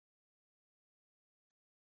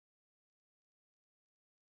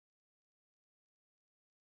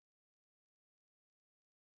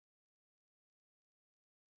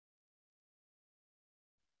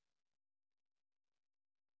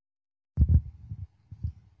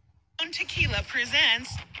Tequila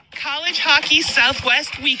presents College Hockey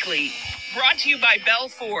Southwest Weekly, brought to you by Bell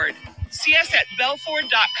Ford. See us at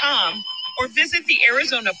bellford.com or visit the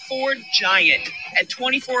Arizona Ford Giant at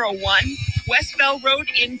 2401 West Bell Road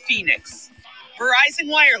in Phoenix. Verizon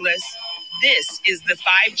Wireless, this is the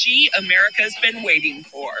 5G America's been waiting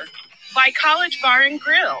for. By College Bar and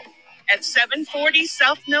Grill at 740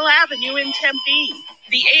 South Mill Avenue in Tempe.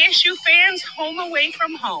 The ASU fans home away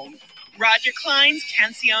from home. Roger Klein's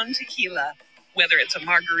Cancion Tequila. Whether it's a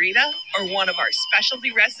margarita or one of our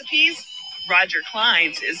specialty recipes, Roger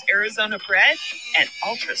Klein's is Arizona bred and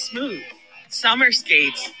ultra smooth. Summer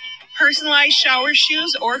skates, personalized shower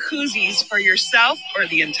shoes or koozies for yourself or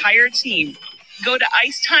the entire team. Go to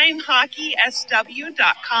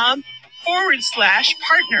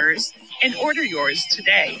icetimehockeysw.com/partners and order yours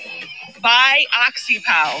today. Buy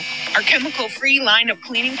OxyPow, our chemical-free line of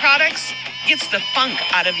cleaning products, gets the funk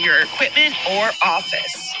out of your equipment or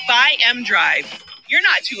office. Buy M-Drive. You're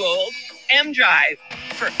not too old. M-Drive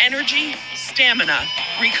for energy, stamina,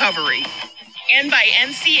 recovery. And by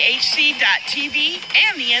NCHC.TV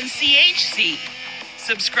and the NCHC.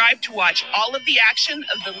 Subscribe to watch all of the action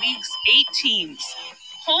of the league's 8 teams.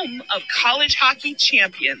 Home of college hockey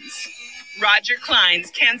champions. Roger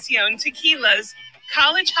Klein's Cancion Tequila's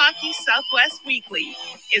College Hockey Southwest Weekly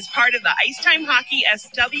is part of the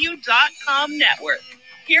IceTimeHockeySW.com network.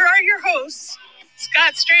 Here are your hosts,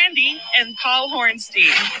 Scott Strandy and Paul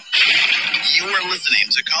Hornstein. You are listening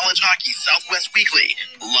to College Hockey Southwest Weekly,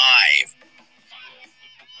 live.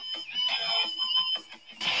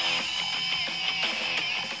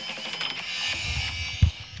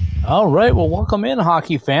 All right, well, welcome in,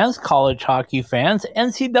 hockey fans, college hockey fans,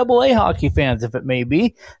 NCAA hockey fans, if it may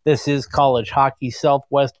be. This is College Hockey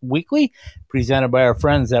Southwest Weekly, presented by our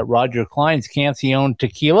friends at Roger Klein's Cancion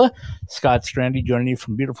Tequila. Scott Strandy joining you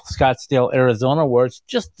from beautiful Scottsdale, Arizona, where it's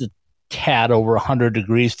just a tad over 100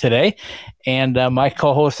 degrees today. And my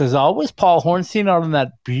co-host, as always, Paul Hornstein, out on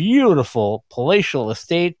that beautiful palatial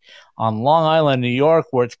estate on Long Island, New York,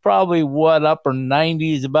 where it's probably, upper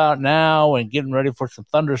 90s about now and getting ready for some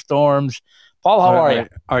thunderstorms. Paul, how are you?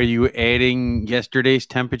 Are you adding yesterday's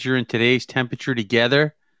temperature and today's temperature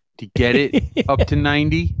together to get it up to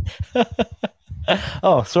 90?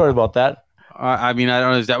 Oh, sorry about that. I mean, I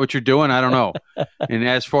don't know. Is that what you're doing? I don't know. And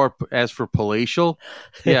as for palatial,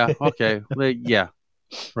 yeah, okay. Yeah,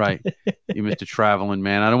 right. You Mr. Traveling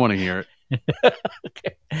Man. I don't want to hear it.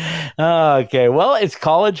 Okay. Well, it's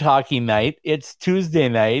college hockey night. It's Tuesday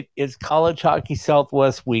night. It's College Hockey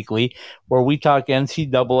Southwest Weekly, where we talk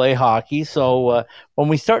NCAA hockey. So when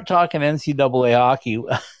we start talking NCAA hockey,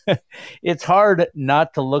 it's hard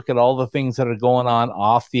not to look at all the things that are going on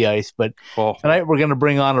off the ice. But tonight we're going to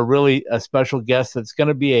bring on a special guest that's going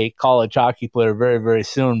to be a college hockey player very, very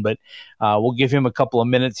soon. But we'll give him a couple of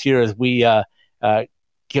minutes here as we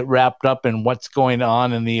get wrapped up in what's going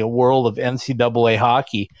on in the world of NCAA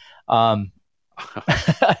hockey. Wow.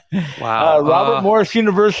 Robert Morris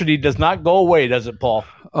University does not go away, does it, Paul?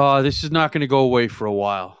 This is not going to go away for a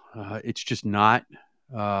while. It's just not.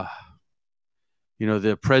 The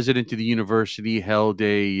president of the university held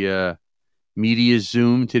a media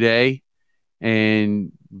Zoom today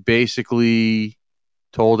and basically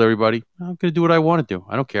told everybody, I'm going to do what I want to do.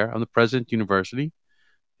 I don't care. I'm the president of the university.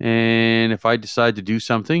 And if I decide to do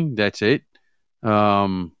something, that's it.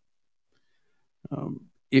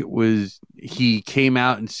 He came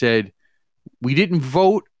out and said, we didn't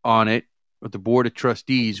vote on it with the board of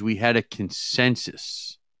trustees. We had a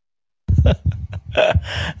consensus.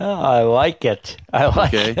 I like it.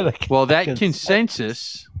 it. Well, that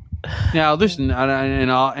consensus. Now, listen,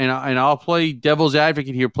 and I'll play devil's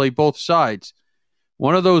advocate here. Play both sides.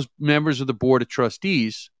 One of those members of the board of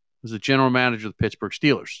trustees was the general manager of the Pittsburgh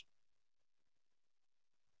Steelers.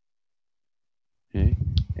 Okay.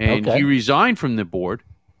 And he resigned from the board.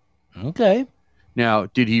 Okay. Now,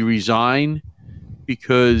 did he resign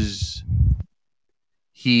because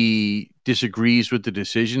he disagrees with the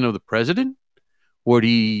decision of the president? Or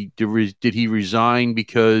did he resign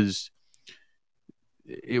because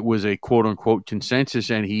it was a quote-unquote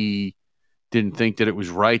consensus and he didn't think that it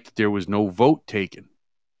was right that there was no vote taken?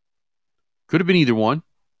 Could have been either one.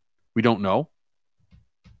 We don't know.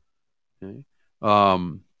 Okay.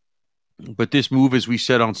 But this move, as we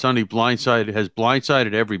said on Sunday, has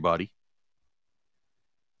blindsided everybody,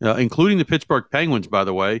 including the Pittsburgh Penguins, by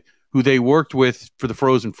the way, who they worked with for the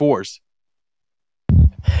Frozen Fours.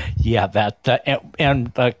 Yeah,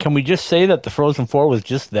 can we just say that the Frozen Four was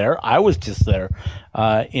just there? I was just there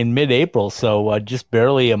in mid-April, so just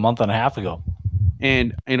barely a month and a half ago.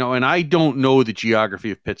 And I don't know the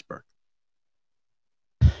geography of Pittsburgh.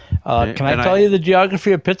 Can I And tell you the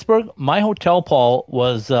geography of Pittsburgh? My hotel, Paul,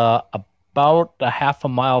 was about a half a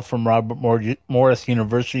mile from Robert Morris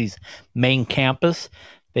University's main campus.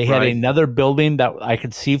 They had Right. another building that I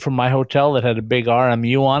could see from my hotel that had a big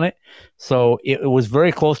RMU on it. So it was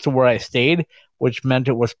very close to where I stayed, which meant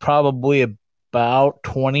it was probably about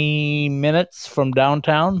 20 minutes from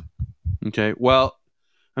downtown. Okay. Well,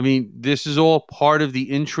 I mean, this is all part of the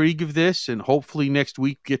intrigue of this, and hopefully next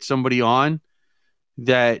week get somebody on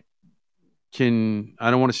that can, I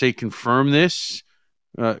don't want to say confirm this,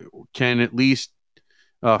 can at least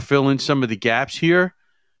fill in some of the gaps here,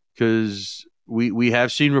 because we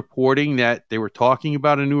have seen reporting that they were talking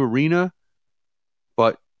about a new arena,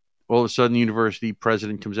 but all of a sudden the university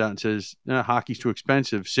president comes out and says, hockey's too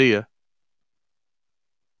expensive. See ya.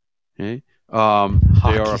 Okay. They are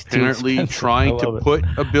Hockey's too apparently expensive. trying I to love it. put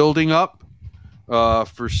a building up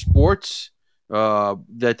for sports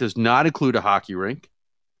that does not include a hockey rink.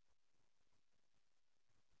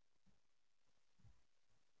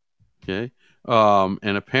 Okay.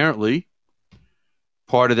 And apparently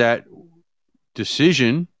part of that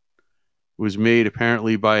decision was made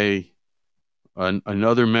apparently by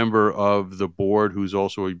another member of the board who's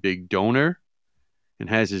also a big donor and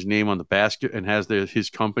has his name on the basket and has his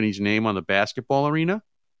company's name on the basketball arena.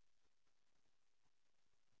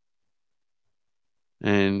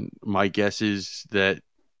 And my guess is that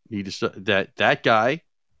that guy,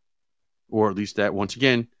 or at least that, once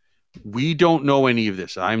again, we don't know any of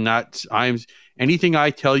this. Anything I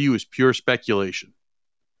tell you is pure speculation.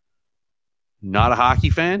 Not a hockey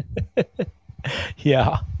fan.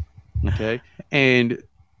 Yeah. Okay. And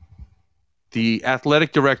the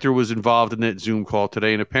athletic director was involved in that Zoom call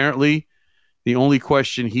today. And apparently the only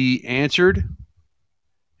question he answered,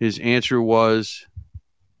 his answer was,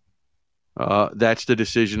 that's the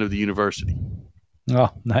decision of the university. Oh,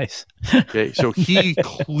 nice. Okay. So he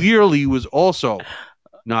clearly was also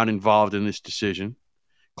not involved in this decision,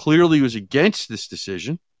 clearly was against this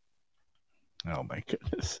decision. Oh, my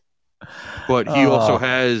goodness. But he also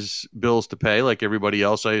has bills to pay like everybody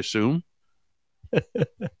else, I assume.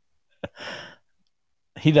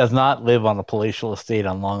 He does not live on a palatial estate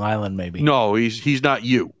on Long Island, maybe. No, he's not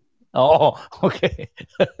you. Oh, okay.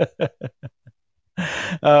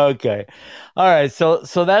 Okay. All right. So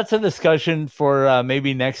that's a discussion for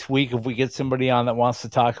maybe next week if we get somebody on that wants to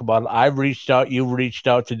talk about it. I've reached out. You've reached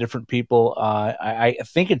out to different people. I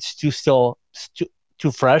think it's too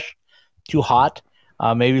fresh, too hot.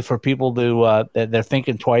 Maybe for people to they're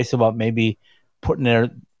thinking twice about maybe putting their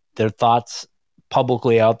thoughts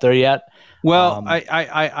publicly out there yet. Well,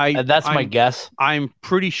 that's my guess. I'm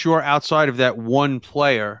pretty sure outside of that one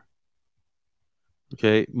player,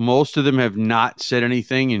 okay, most of them have not said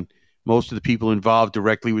anything, and most of the people involved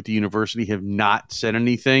directly with the university have not said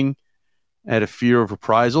anything out of fear of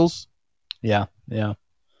reprisals. Yeah, yeah.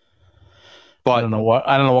 But I don't know what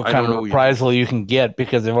kind of reprisal you can get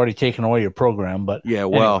because they've already taken away your program. But yeah,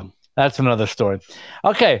 well, anyway, that's another story.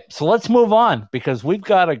 Okay, so let's move on because we've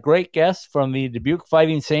got a great guest from the Dubuque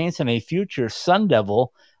Fighting Saints and a future Sun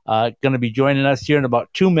Devil going to be joining us here in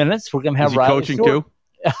about 2 minutes. We're going to have Riley coaching Stewart.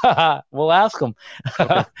 too. We'll ask him.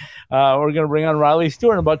 Okay. We're going to bring on Riley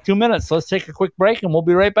Stewart in about 2 minutes. So let's take a quick break and we'll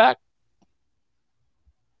be right back.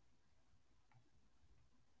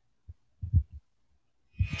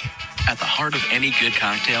 At the heart of any good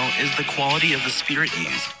cocktail is the quality of the spirit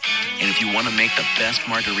used. And if you want to make the best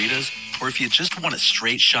margaritas, or if you just want a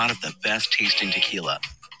straight shot of the best tasting tequila,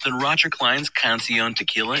 then Roger Klein's Cancion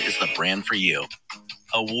Tequila is the brand for you.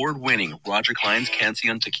 Award-winning Roger Klein's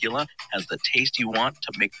Cancion Tequila has the taste you want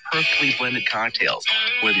to make perfectly blended cocktails,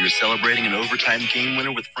 whether you're celebrating an overtime game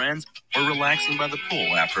winner with friends or relaxing by the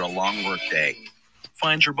pool after a long work day.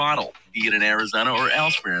 Find your bottle, be it in Arizona or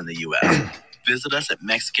elsewhere in the U.S. Visit us at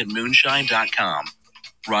MexicanMoonshine.com.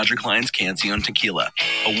 Roger Klein's Cancion Tequila,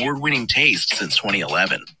 award-winning taste since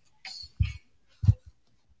 2011.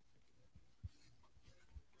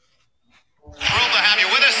 Thrilled to have you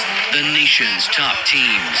with us. The nation's top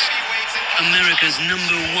teams. America's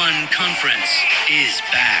 #1 conference is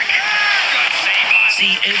back.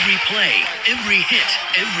 See every play, every hit,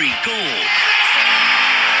 every goal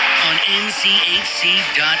on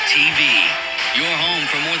NCHC.TV. Your home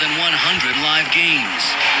for more than 100 live games.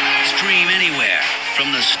 Stream anywhere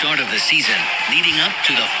from the start of the season, leading up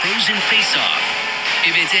to the Frozen Face-Off.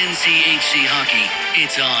 If it's NCHC hockey,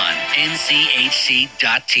 it's on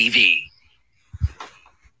NCHC.TV.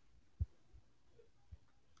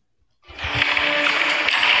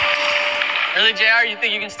 Really, JR? You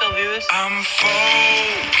think you can still do this? I'm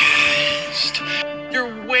focused.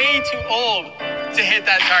 You're way too old to hit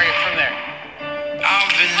that target from there.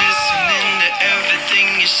 I've been listening to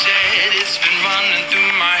everything you said. It's been running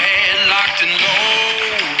through my head, locked and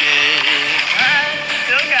loaded.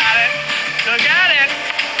 Still got it. Still got it.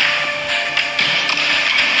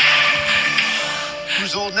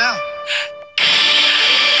 Who's old now?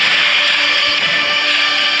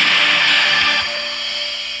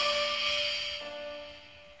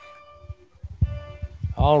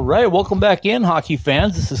 All right, welcome back in, hockey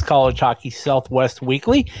fans. This is College Hockey Southwest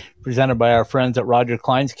Weekly, presented by our friends at Roger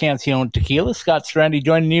Klein's Cancion Tequila. Scott Strandy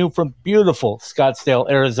joining you from beautiful Scottsdale,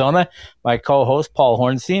 Arizona. My co-host, Paul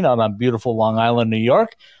Hornstein, out on beautiful Long Island, New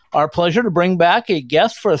York. Our pleasure to bring back a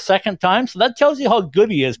guest for a second time. So that tells you how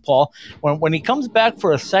good he is, Paul. When he comes back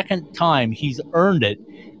for a second time, he's earned it.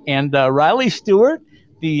 And Riley Stewart,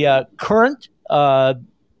 the current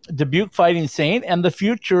Dubuque Fighting Saint and the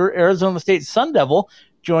future Arizona State Sun Devil,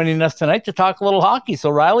 joining us tonight to talk a little hockey.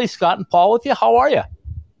 So Riley, Scott, and Paul with you. How are you?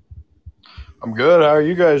 I'm good. How are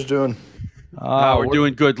you guys doing? We're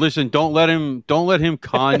doing good. Listen, don't let him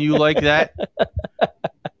con you like that.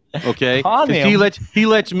 Okay, Con him? he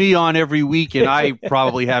lets me on every week, and I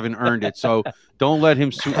probably haven't earned it. So don't let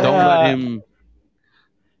him.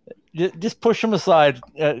 Just push him aside.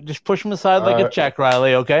 Just push him aside like a check,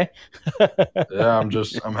 Riley. Okay. Yeah,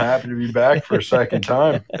 I'm happy to be back for a second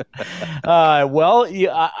time. Well,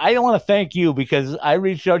 I want to thank you because I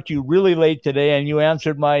reached out to you really late today, and you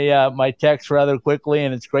answered my text rather quickly,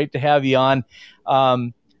 and it's great to have you on.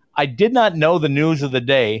 I did not know the news of the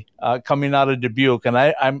day coming out of Dubuque, and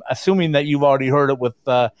I'm assuming that you've already heard it with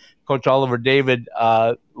Coach Oliver David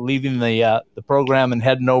leaving the program and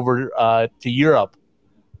heading over to Europe.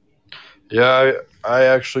 Yeah, I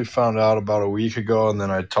actually found out about a week ago, and then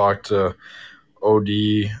I talked to OD,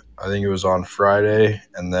 I think it was on Friday,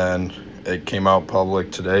 and then it came out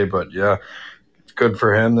public today. But yeah, it's good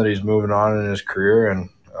for him that he's moving on in his career, and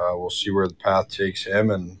we'll see where the path takes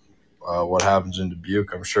him and what happens in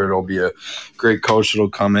Dubuque. I'm sure it'll be a great coach that'll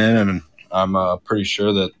come in, and I'm pretty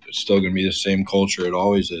sure that it's still going to be the same culture it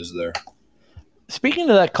always is there. Speaking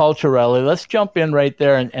of that culture, Riley, let's jump in right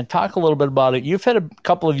there and talk a little bit about it. You've had a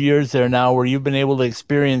couple of years there now where you've been able to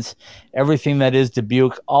experience everything that is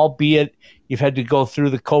Dubuque, albeit you've had to go through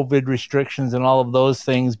the COVID restrictions and all of those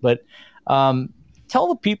things. But tell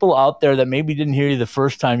the people out there that maybe didn't hear you the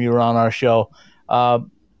first time you were on our show,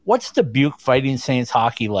 what's Dubuque Fighting Saints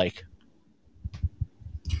hockey like?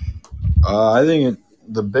 I think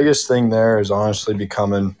the biggest thing there is honestly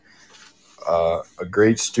becoming a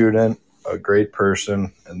great student, a great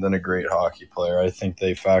person, and then a great hockey player. I think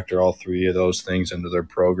they factor all three of those things into their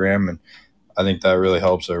program, and I think that really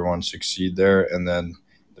helps everyone succeed there. And then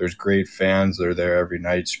there's great fans. They're there every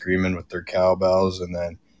night screaming with their cowbells, and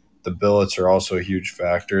then the billets are also a huge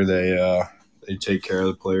factor. They take care of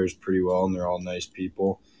the players pretty well, and they're all nice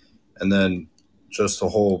people. And then just the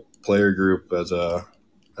whole player group as a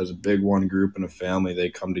big one group and a family,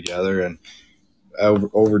 they come together, and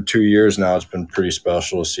over 2 years now, it's been pretty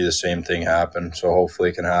special to see the same thing happen. So hopefully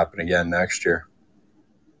it can happen again next year.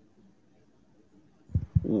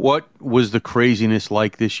 What was the craziness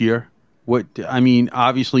like this year?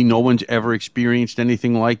 Obviously no one's ever experienced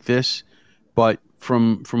anything like this, but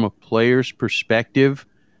from a player's perspective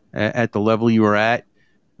at the level you were at,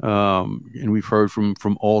 and we've heard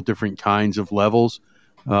from all different kinds of levels,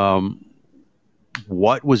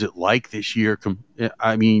 what was it like this year?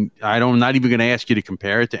 I'm not even going to ask you to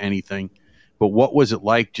compare it to anything, but what was it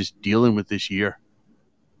like just dealing with this year?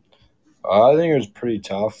 I think it was pretty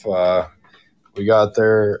tough. We got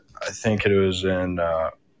there, I think it was in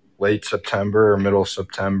late September or middle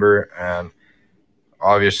September, and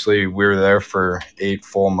obviously we were there for 8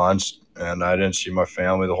 full months, and I didn't see my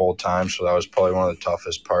family the whole time, so that was probably one of the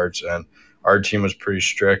toughest parts. And our team was pretty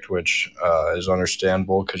strict, which is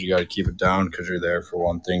understandable because you got to keep it down because you're there for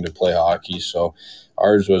one thing, to play hockey. So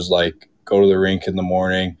ours was like go to the rink in the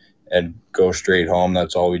morning and go straight home.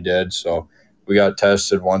 That's all we did. So we got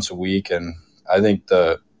tested once a week, and I think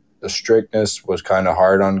the strictness was kind of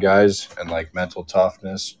hard on guys, and like mental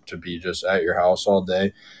toughness to be just at your house all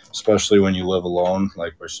day, especially when you live alone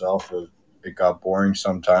like myself. It got boring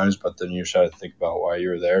sometimes, but then you just had to think about why you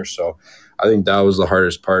were there. So I think that was the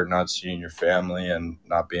hardest part, not seeing your family and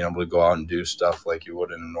not being able to go out and do stuff like you would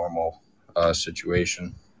in a normal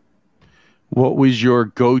situation. What was your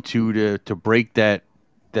go-to to break that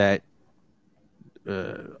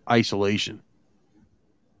isolation?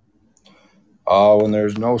 When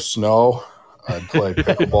there's no snow, I'd play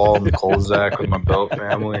pickleball in the Kolzak with my Belt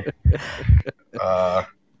family.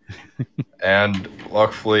 And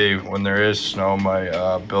luckily, when there is snow,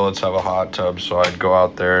 my billets have a hot tub, so I'd go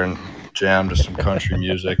out there and jam to some country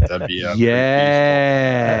music. That'd be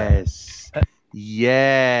yes.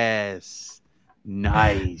 Yes.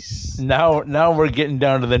 Nice. Now we're getting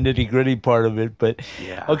down to the nitty-gritty part of it, but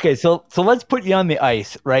Yeah. okay, so let's put you on the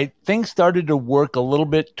ice, right? Things started to work a little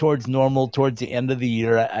bit towards normal towards the end of the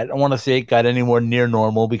year. I don't want to say it got anywhere near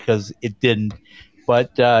normal because it didn't,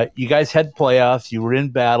 but you guys had playoffs, you were in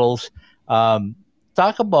battles.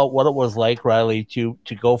 Talk about what it was like, Riley, to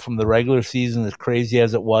go from the regular season as crazy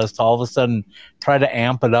as it was to all of a sudden try to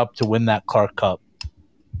amp it up to win that Clark Cup.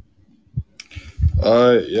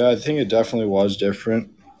 Yeah, I think it definitely was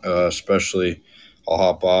different. Especially, I'll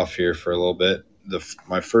hop off here for a little bit.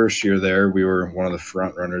 My first year there, we were one of the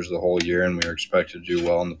front runners the whole year, and we were expected to do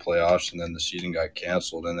well in the playoffs. And then the season got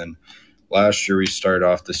canceled. And then last year, we started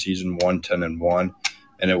off the season 1-10-1,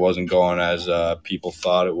 and it wasn't going as people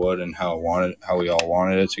thought it would, and how we all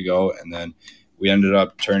wanted it to go. And then we ended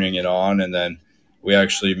up turning it on, and then we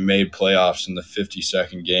actually made playoffs in the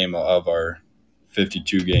 52nd game of our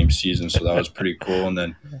 52-game season, so that was pretty cool. And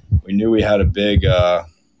then we knew we had a big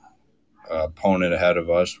opponent ahead of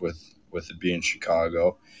us with it being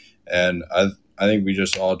Chicago, and I think we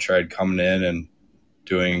just all tried coming in and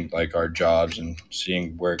doing like our jobs and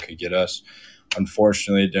seeing where it could get us.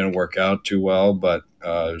 Unfortunately, it didn't work out too well, but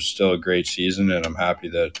it was still a great season, and I'm happy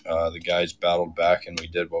that the guys battled back and we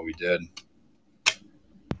did what we did.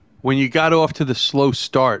 When you got off to the slow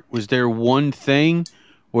start, was there one thing,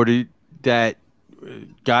 or did that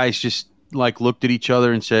guys just like looked at each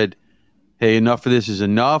other and said, "Hey, enough of this is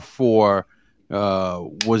enough," or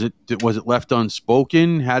was it left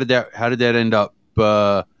unspoken? How did that end up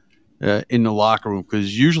in the locker room?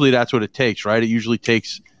 Because usually that's what it takes, right? It usually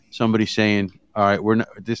takes somebody saying, "All right, we're not,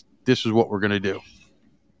 this is what we're going to do."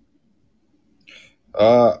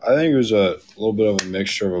 I think it was a little bit of a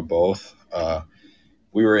mixture of both.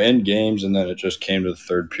 We were in games, and then it just came to the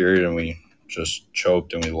third period, and we just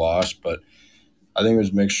choked and we lost. But I think it was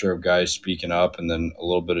a mixture of guys speaking up and then a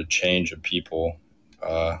little bit of change of people.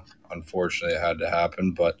 Unfortunately, it had to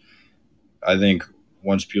happen. But I think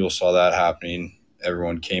once people saw that happening,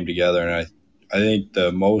 everyone came together. And I think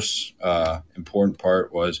the most important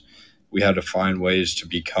part was we had to find ways to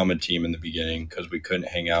become a team in the beginning because we couldn't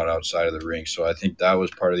hang out outside of the rink. So I think that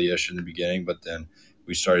was part of the issue in the beginning. But then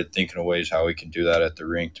we started thinking of ways how we can do that at the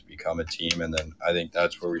rink to become a team. And then I think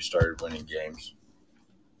that's where we started winning games.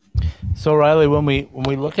 So Riley, when we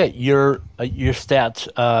look at your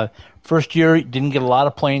stats, first year you didn't get a lot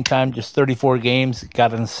of playing time, just 34 games,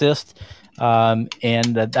 got an assist, and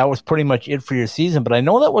that was pretty much it for your season. But I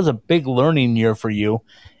know that was a big learning year for you.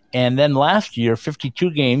 And then last year,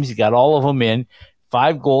 52 games, you got all of them in,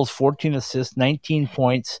 5 goals, 14 assists, 19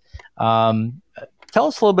 points. Tell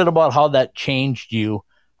us a little bit about how that changed you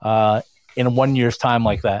in 1 year's time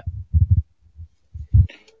like that.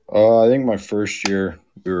 I think my first year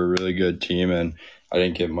we were a really good team, and I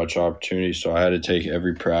didn't get much opportunity, so I had to take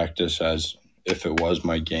every practice as if it was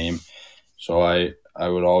my game. So I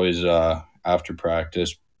would always, after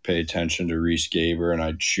practice, pay attention to Reese Gaber, and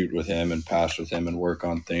I'd shoot with him and pass with him and work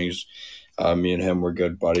on things. Me and him were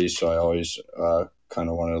good buddies, so I always kind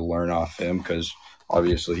of wanted to learn off him because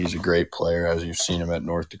obviously he's a great player, as you've seen him at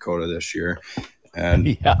North Dakota this year. And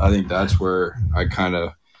yeah. I think that's where I kind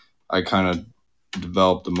of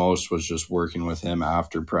developed the most, was just working with him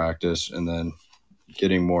after practice, and then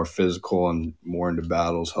getting more physical and more into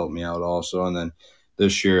battles helped me out also. And then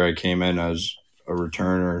this year I came in as a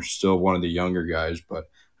returner, still one of the younger guys, but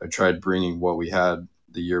I tried bringing what we had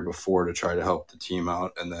the year before to try to help the team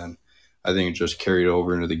out. And then I think it just carried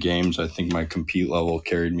over into the games. I think my compete level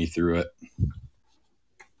carried me through it.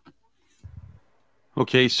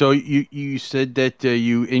 Okay, so you said that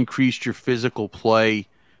you increased your physical play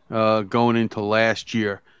going into last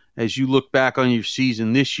year. As you look back on your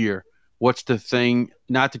season this year, what's the thing,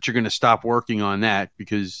 not that you're going to stop working on that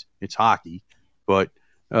because it's hockey, but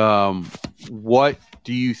what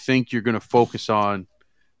do you think you're going to focus on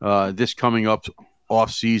this coming up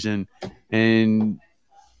off season? And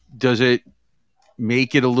does it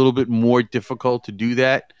make it a little bit more difficult to do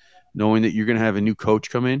that, knowing that you're going to have a new coach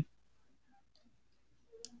come in?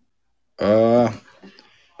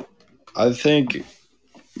 I think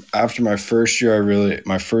after my first year, I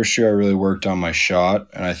really worked on my shot,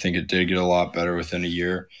 and I think it did get a lot better within a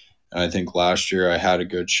year. And I think last year I had a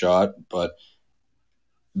good shot, but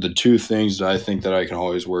the two things that I think that I can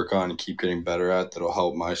always work on and keep getting better at that'll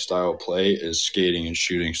help my style of play is skating and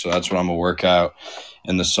shooting. So that's what I'm going to work out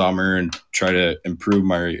in the summer and try to improve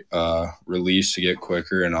my release to get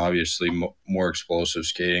quicker, and obviously more explosive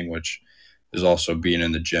skating, which is also being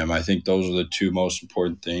in the gym. I think those are the two most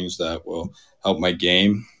important things that will help my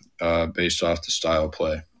game based off the style of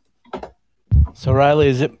play. So Riley,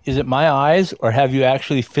 is it my eyes, or have you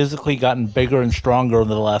actually physically gotten bigger and stronger over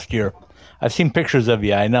the last year? I've seen pictures of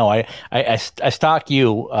you. I know. I stalk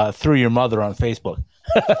you through your mother on Facebook.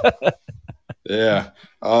 Yeah.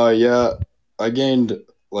 Yeah. I gained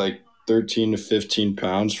like 13 to 15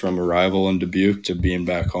 pounds from arrival in Dubuque to being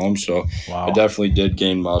back home. So Wow. I definitely did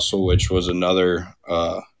gain muscle, which was another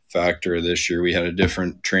factor this year. We had a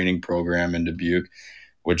different training program in Dubuque,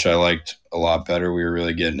 which I liked a lot better. We were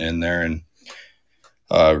really getting in there and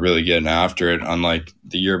really getting after it. Unlike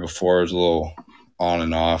the year before, it was a little on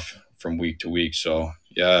and off from week to week. So,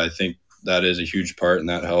 yeah, I think that is a huge part, and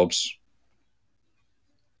that helps.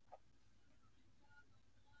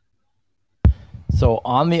 So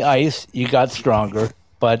on the ice, you got stronger,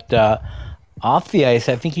 but off the ice,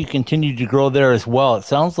 I think you continued to grow there as well. It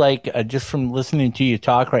sounds like just from listening to you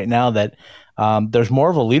talk right now that there's more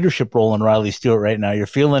of a leadership role in Riley Stewart right now. You're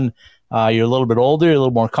feeling you're a little bit older, you're a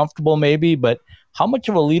little more comfortable maybe, but how much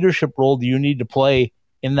of a leadership role do you need to play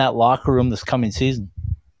in that locker room this coming season?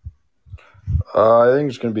 I think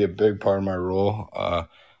it's going to be a big part of my role.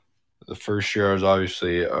 The first year I was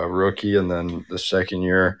obviously a rookie, and then the second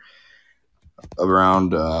year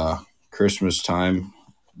around Christmas time,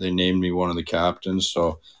 they named me one of the captains.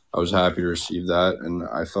 So I was happy to receive that, and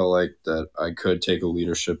I felt like that I could take a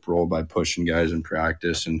leadership role by pushing guys in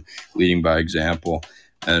practice and leading by example.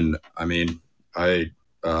 And I mean, I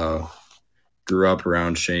grew up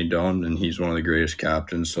around Shane Doan, and he's one of the greatest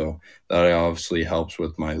captains. So that obviously helps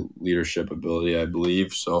with my leadership ability, I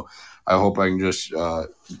believe. So I hope I can just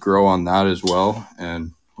grow on that as well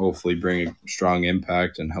and hopefully bring a strong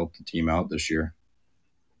impact and help the team out this year.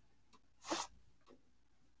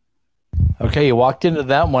 Okay, you walked into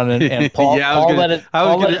that one, and Paul, Yeah, Paul let it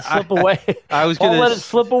slip away. Paul let it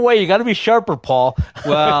slip away. You got to be sharper, Paul.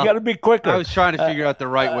 Well, you got to be quicker. I was trying to figure out the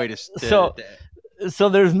right way to. So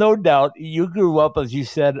there's no doubt you grew up, as you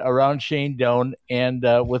said, around Shane Doan and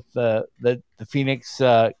with the Phoenix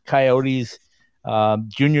Coyotes,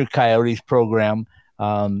 Junior Coyotes program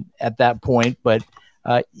at that point. But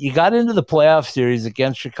you got into the playoff series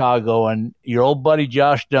against Chicago, and your old buddy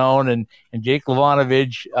Josh Doan and Jake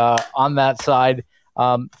Levanovich on that side.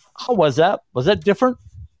 How was that? Was that different?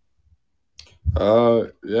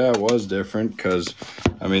 Yeah, it was different because,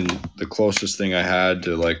 I mean, the closest thing I had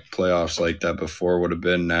to like playoffs like that before would have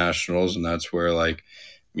been Nationals, and that's where like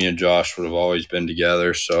me and Josh would have always been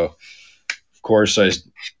together. So, of course, I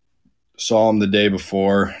saw him the day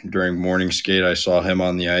before during morning skate. I saw him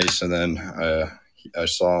on the ice, and then I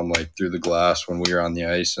saw him like through the glass when we were on the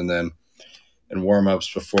ice, and then in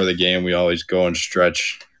warm-ups before the game, we always go and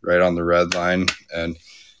stretch right on the red line, and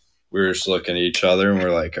we were just looking at each other and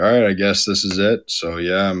we're like, all right, I guess this is it. So,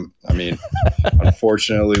 yeah, I mean,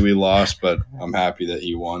 unfortunately we lost, but I'm happy that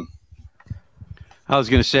he won. I was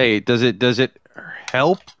going to say, does it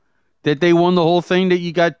help that they won the whole thing, that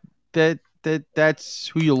you got that's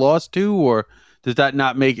who you lost to, or does that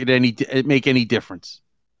not make make any difference?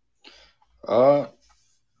 I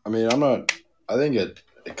mean, I think it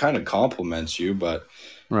kind of compliments you, but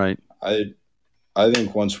right. I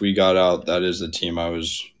think once we got out, that is the team I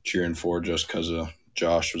was cheering for just because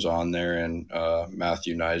Josh was on there, and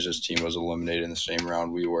Matthew Knies' team was eliminated in the same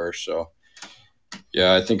round we were. So,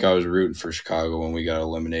 yeah, I think I was rooting for Chicago when we got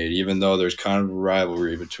eliminated, even though there's kind of a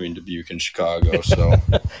rivalry between Dubuque and Chicago. So,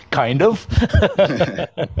 kind of.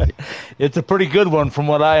 It's a pretty good one from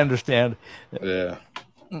what I understand. Yeah.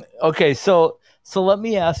 Okay, so let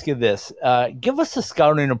me ask you this. Give us a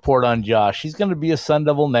scouting report on Josh. He's going to be a Sun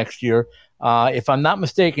Devil next year. If I'm not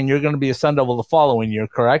mistaken, you're going to be a Sun Devil the following year,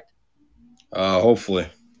 correct? Hopefully.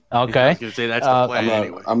 Okay. I was going to say that's the plan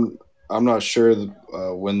anyway. I'm not sure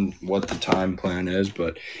what the time plan is,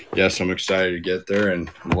 but yes, I'm excited to get there, and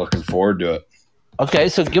I'm looking forward to it. Okay,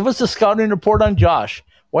 so give us a scouting report on Josh.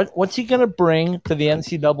 What's he going to bring to the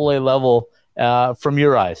NCAA level from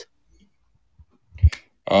your eyes?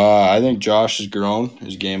 I think Josh has grown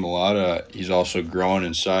his game a lot. He's also grown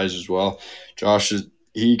in size as well.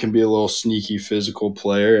 He can be a little sneaky physical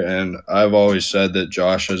player, and I've always said that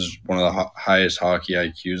Josh has one of the highest hockey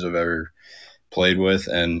IQs I've ever played with,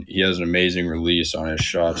 and he has an amazing release on his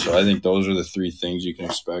shot. So I think those are the three things you can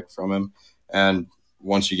expect from him. And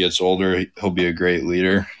once he gets older, he'll be a great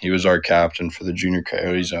leader. He was our captain for the Junior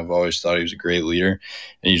Coyotes, and I've always thought he was a great leader.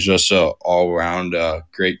 And he's just an all-around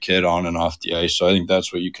great kid on and off the ice. So I think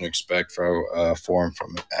that's what you can expect for him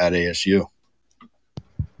from at ASU.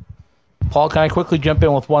 Paul, can I quickly jump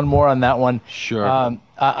in with one more on that one? Sure.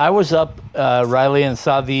 I was up, Riley, and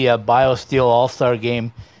saw the BioSteel All-Star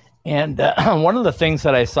game. And one of the things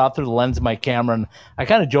that I saw through the lens of my camera, and I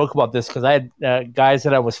kind of joke about this because I had guys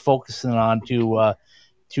that I was focusing on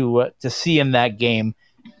to see in that game.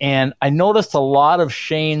 And I noticed a lot of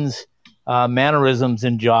Shane's mannerisms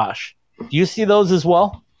in Josh. Do you see those as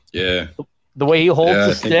well? Yeah. The way he holds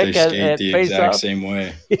the stick they skate at the face exact up? same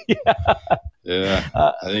way. Yeah.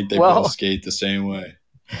 I think they well- both skate the same way.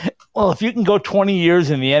 Well, if you can go 20 years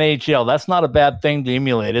in the NHL, that's not a bad thing to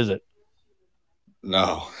emulate, is it?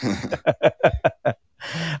 No.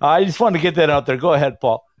 I just wanted to get that out there. Go ahead,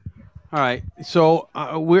 Paul. All right, so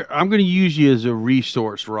I'm going to use you as a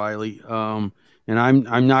resource, Riley, and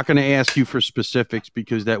I'm not going to ask you for specifics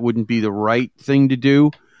because that wouldn't be the right thing to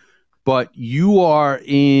do. But you are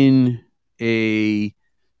in a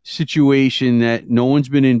situation that no one's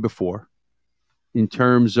been in before, in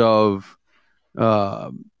terms of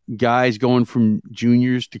guys going from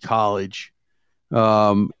juniors to college,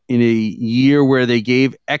 in a year where they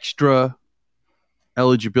gave extra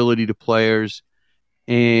eligibility to players.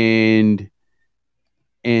 And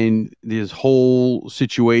this whole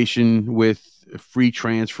situation with free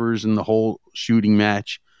transfers and the whole shooting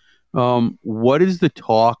match. What is the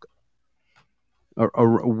talk?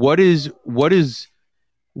 Or what is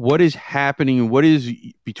happening? What is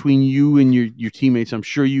between you and your teammates? I'm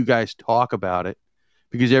sure you guys talk about it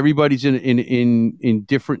because everybody's in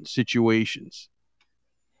different situations.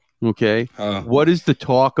 Okay, what is the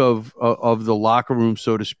talk of the locker room,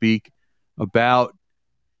 so to speak, about?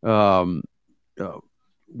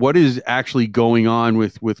 What is actually going on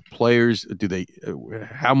with players? Do they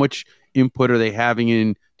how much input are they having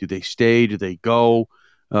in? Do they stay? Do they go?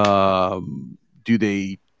 Do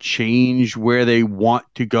they change where they want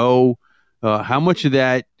to go? How much of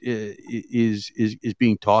that is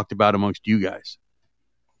being talked about amongst you guys?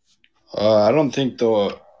 I don't think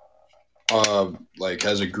though. Like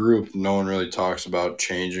as a group, no one really talks about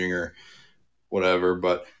changing or whatever.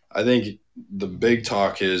 But I think the big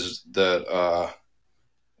talk is that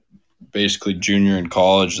basically junior and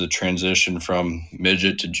college, the transition from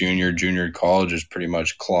midget to junior to college is pretty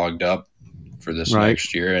much clogged up for this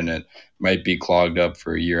next year, and it might be clogged up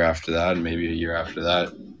for a year after that and maybe a year after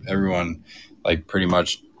that. Everyone like pretty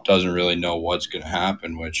much doesn't really know what's going to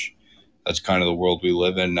happen, which that's kind of the world we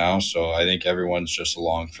live in now. So I think everyone's just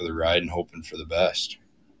along for the ride and hoping for the best.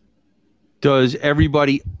 Does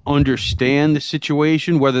everybody understand the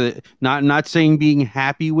situation? Whether not saying being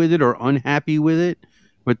happy with it or unhappy with it,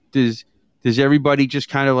 but does everybody just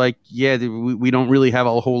kind of like, yeah, we don't really have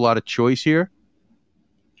a whole lot of choice here?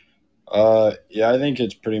 Yeah, I think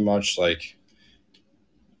it's pretty much like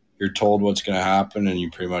you're told what's going to happen and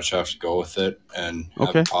you pretty much have to go with it and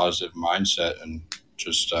have a positive mindset and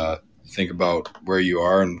just think about where you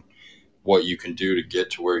are and what you can do to get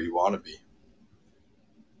to where you want to be.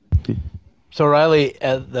 So, Riley,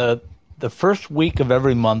 the first week of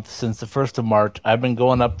every month since the 1st of March, I've been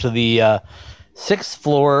going up to the 6th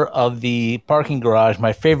floor of the parking garage,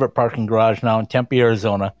 my favorite parking garage now in Tempe,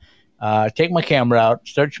 Arizona. Take my camera out,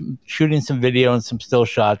 start shooting some video and some still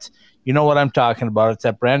shots. You know what I'm talking about. It's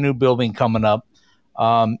that brand new building coming up.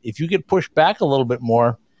 If you get pushed back a little bit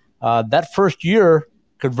more, that first year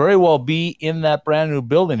could very well be in that brand new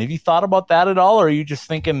building. Have you thought about that at all, or are you just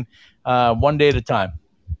thinking one day at a time?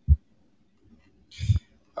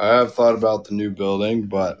 I have thought about the new building,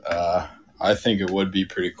 but I think it would be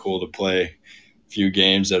pretty cool to play a few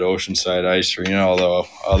games at Oceanside Ice Arena, although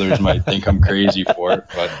others might think I'm crazy for it.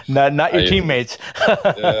 But not your teammates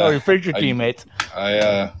or your future teammates.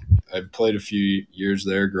 I played a few years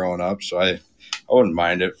there growing up, so I wouldn't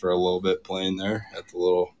mind it for a little bit playing there at the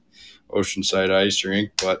little Oceanside Ice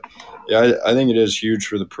Rink. But yeah, I think it is huge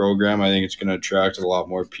for the program. I think it's going to attract a lot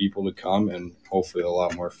more people to come and hopefully a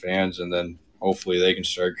lot more fans, and then hopefully they can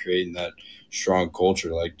start creating that strong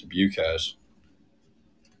culture like Dubuque has.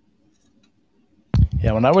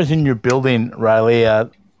 Yeah, when I was in your building, Riley,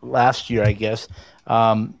 last year, I guess,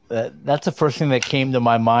 that's the first thing that came to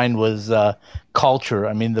my mind was culture.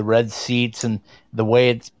 I mean, the red seats and the way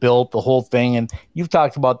it's built, the whole thing. And you've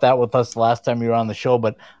talked about that with us the last time you were on the show,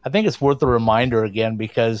 but I think it's worth a reminder again,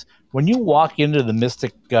 because when you walk into the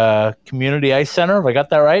Mystic Community Ice Center, have I got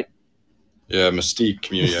that right? Yeah, Mystique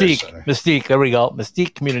Community Ice Center. Mystique, there we go.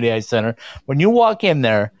 Mystique Community Ice Center. When you walk in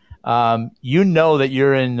there, you know that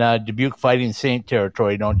you're in Dubuque Fighting Saint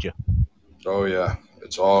territory, don't you? Oh, yeah.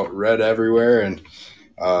 It's all red everywhere, and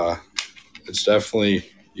it's definitely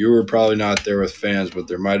 – you were probably not there with fans, but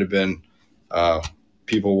there might have been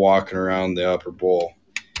people walking around the upper bowl,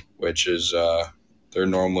 which is they're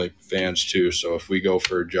normally fans too. So if we go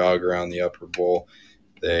for a jog around the upper bowl,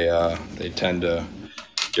 they tend to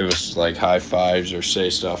give us like high fives or say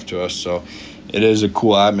stuff to us. So it is a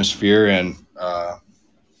cool atmosphere, and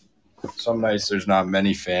some nights there's not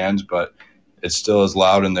many fans, but it still is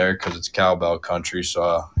loud in there because it's cowbell country.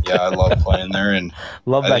 So I love playing there, and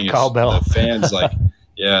Love I that think cowbell. the fans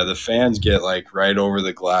the fans get like right over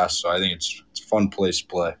the glass. So I think it's a fun place to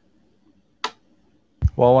play.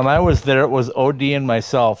 Well, when I was there, it was OD and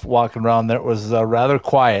myself walking around there. It was rather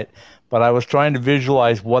quiet, but I was trying to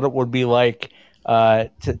visualize what it would be like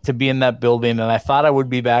to be in that building. And I thought I would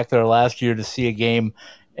be back there last year to see a game.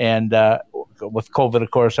 And with COVID,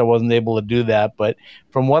 of course, I wasn't able to do that. But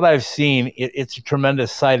from what I've seen, it's a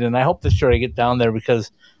tremendous sight. And I hope this year I get down there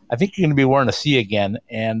because I think you're going to be wearing a C again.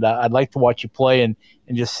 And I'd like to watch you play and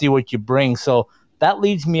just see what you bring. So that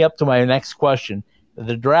leads me up to my next question.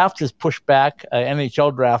 The draft is pushed back,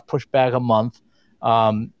 NHL draft pushed back a month.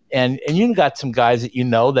 And you got some guys that you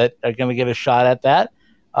know that are going to get a shot at that.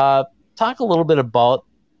 Talk a little bit about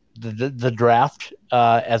the draft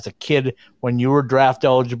as a kid when you were draft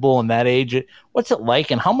eligible and that age. What's it like,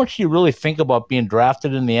 and how much do you really think about being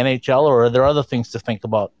drafted in the NHL, or are there other things to think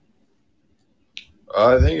about?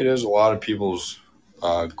 I think it is a lot of people's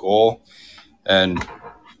goal, and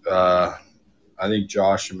I think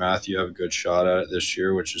Josh and Matthew have a good shot at it this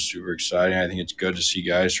year, which is super exciting. I think it's good to see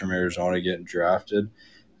guys from Arizona getting drafted.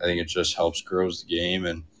 I think it just helps grows the game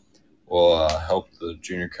and will help the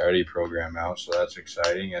junior coyote program out. So that's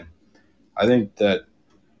exciting. And I think that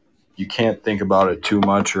you can't think about it too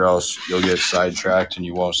much or else you'll get sidetracked and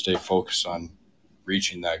you won't stay focused on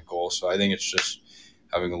reaching that goal. So I think it's just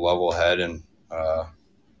having a level head and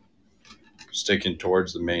sticking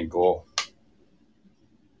towards the main goal.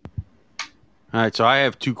 All right, so I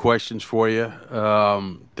have two questions for you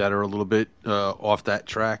that are a little bit off that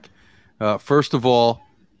track. First of all,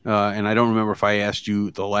 and I don't remember if I asked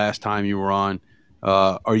you the last time you were on,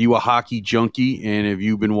 are you a hockey junkie, and have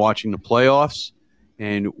you been watching the playoffs?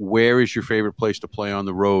 And where is your favorite place to play on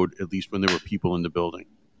the road, at least when there were people in the building?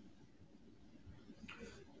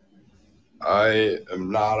 I am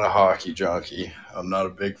not a hockey junkie. I'm not a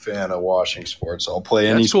big fan of watching sports. I'll play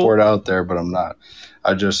any sport out there, but I'm not.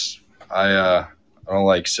 I don't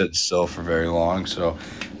like sitting still for very long. So,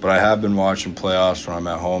 but I have been watching playoffs when I'm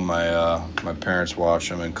at home. My parents watch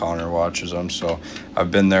them and Connor watches them. So I've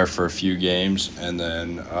been there for a few games. And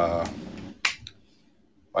then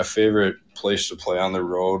my favorite place to play on the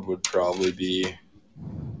road would probably be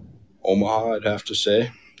Omaha, I'd have to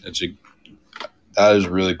say. That is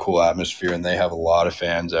a really cool atmosphere, and they have a lot of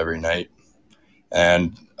fans every night.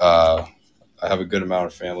 And I have a good amount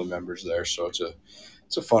of family members there, so it's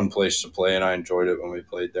a fun place to play, and I enjoyed it when we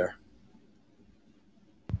played there.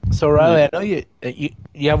 So, Riley, I know you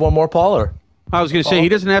have one more, Paul? Or? I was going to say, he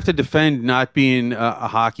doesn't have to defend not being a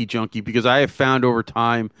hockey junkie, because I have found over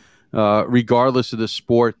time, regardless of the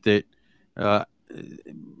sport, that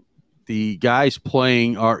the guys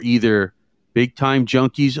playing are either big-time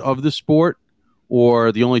junkies of the sport,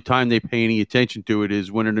 or the only time they pay any attention to it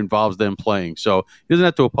is when it involves them playing. So he doesn't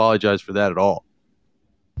have to apologize for that at all.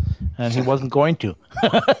 And he wasn't going to.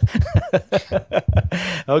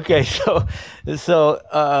 Okay, so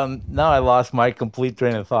now I lost my complete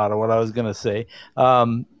train of thought of what I was going to say.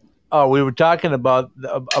 We were talking about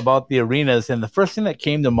the arenas, and the first thing that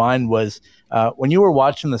came to mind was when you were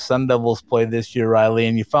watching the Sun Devils play this year, Riley,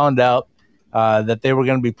 and you found out that they were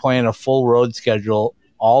going to be playing a full road schedule,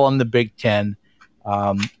 all on the Big Ten,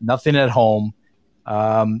 nothing at home.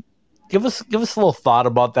 Give us a little thought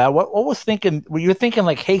about that. What was thinking? Were you thinking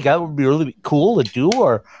like, hey, that would be really cool to do,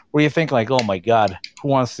 or were you thinking like, oh my God, who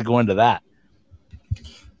wants to go into that?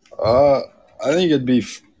 I think it'd be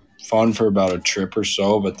fun for about a trip or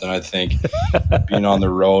so, but then I think being on the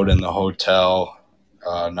road in the hotel,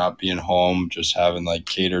 not being home, just having like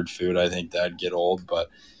catered food, I think that'd get old. But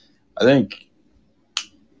I think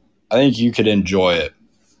you could enjoy it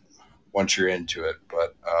once you're into it.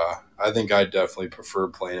 But I think I definitely prefer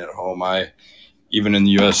playing at home. Even in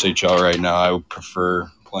the USHL right now, I would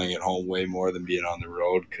prefer playing at home way more than being on the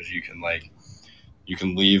road, because you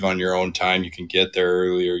can leave on your own time, you can get there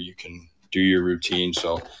earlier, you can do your routine.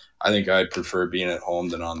 So I think I'd prefer being at home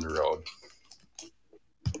than on the road.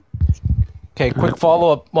 Okay,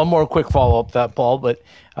 one more quick follow-up that, Paul. But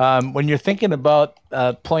when you're thinking about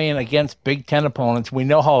playing against Big Ten opponents, we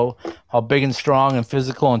know how big and strong and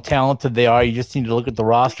physical and talented they are. You just need to look at the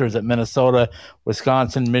rosters at Minnesota,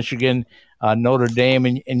 Wisconsin, Michigan, Notre Dame,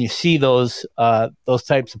 and you see those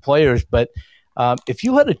types of players. But if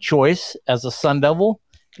you had a choice as a Sun Devil,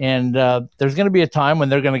 and there's going to be a time when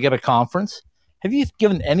they're going to get a conference, have you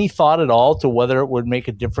given any thought at all to whether it would make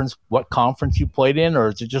a difference what conference you played in, or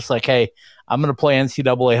is it just like, hey, I'm going to play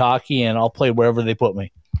NCAA hockey and I'll play wherever they put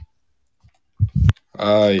me?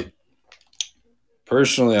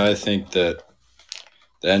 Personally, I think that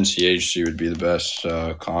the NCHC would be the best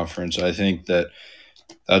conference. I think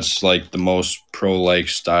that's like the most pro-like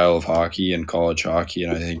style of hockey and college hockey,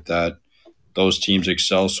 and I think that those teams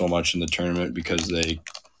excel so much in the tournament because they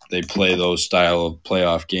play those style of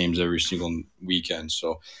playoff games every single weekend.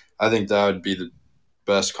 So I think that would be the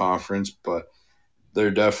best conference, but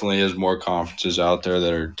there definitely is more conferences out there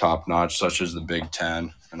that are top-notch, such as the Big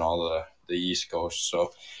Ten and all the East Coast.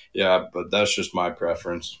 So, yeah, but that's just my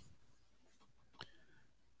preference.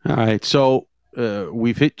 All right, so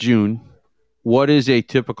we've hit June. What is a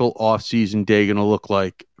typical off-season day going to look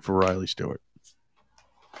like for Riley Stewart?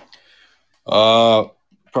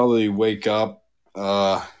 Probably wake up.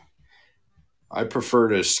 I prefer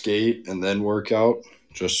to skate and then work out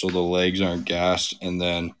just so the legs aren't gassed, and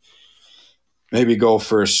then maybe go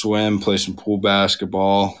for a swim, play some pool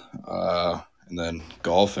basketball, and then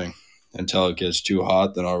golfing until it gets too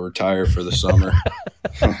hot. Then I'll retire for the summer.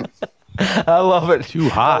 I love it. Too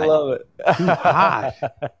hot. I love it. Too hot.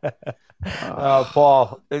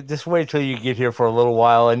 Paul, just wait till you get here for a little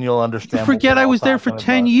while and you'll understand. You forget I was there for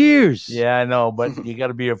 10 years. Yeah, I know, but you got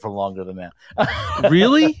to be here for longer than that.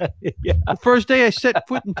 Really? Yeah. The first day I set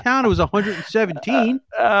foot in town, it was 117.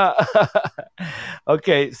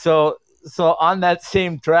 Okay, so on that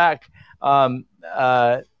same track,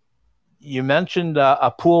 you mentioned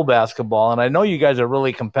a pool basketball, and I know you guys are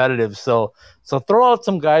really competitive. So throw out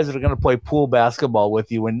some guys that are going to play pool basketball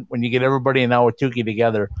with you when you get everybody in Ahwatukee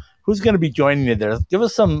together. Who's going to be joining you there? Give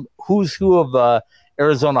us some who's who of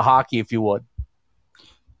Arizona hockey, if you would.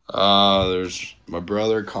 There's my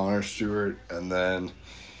brother Connor Stewart, and then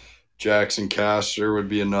Jackson Castor would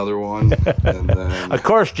be another one. And then, of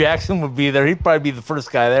course, Jackson would be there. He'd probably be the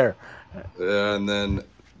first guy there. Yeah, and then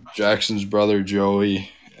Jackson's brother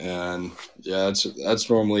Joey, and yeah, that's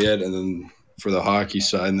normally it. And then for the hockey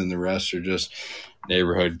side, and then the rest are just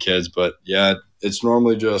neighborhood kids. But yeah, it's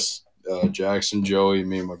normally just Jackson, Joey,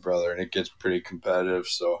 me, and my brother, and it gets pretty competitive.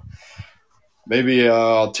 So maybe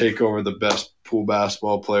I'll take over the best pool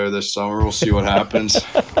basketball player this summer. We'll see what happens.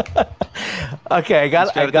 Okay, I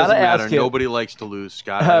got to ask you. Nobody likes to lose,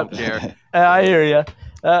 Scott. I don't care. I hear you.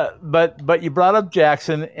 But you brought up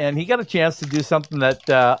Jackson, and he got a chance to do something that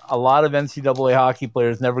a lot of NCAA hockey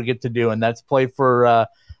players never get to do, and that's play for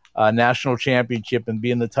a national championship and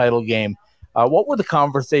be in the title game. What were the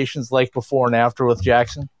conversations like before and after with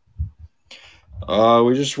Jackson?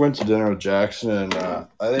 We just went to dinner with Jackson, and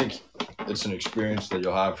I think it's an experience that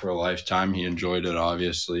you'll have for a lifetime. He enjoyed it,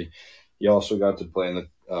 obviously. He also got to play in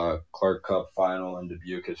the Clark Cup final in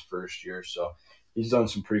Dubuque his first year, so he's done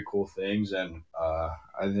some pretty cool things, and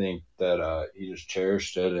I think that he just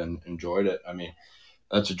cherished it and enjoyed it. I mean,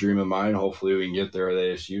 that's a dream of mine. Hopefully we can get there at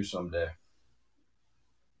ASU someday.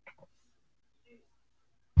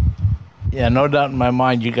 Yeah, no doubt in my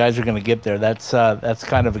mind you guys are going to get there. That's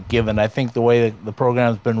kind of a given. I think the way the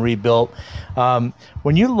program's been rebuilt.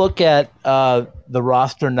 When you look at the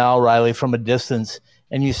roster now, Riley, from a distance,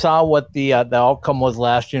 and you saw what the outcome was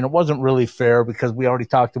last year, and it wasn't really fair because we already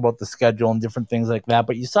talked about the schedule and different things like that,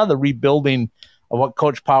 but you saw the rebuilding of what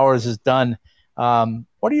Coach Powers has done.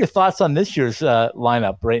 What are your thoughts on this year's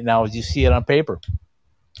lineup right now as you see it on paper?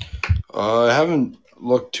 I haven't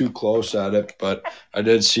looked too close at it, but I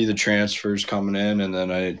did see the transfers coming in, and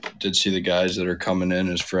then I did see the guys that are coming in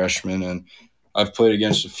as freshmen, and I've played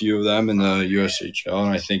against a few of them in the USHL,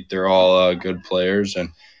 and I think they're all good players. And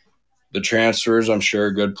the transfers, I'm sure,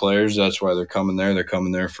 are good players. That's why they're coming there. They're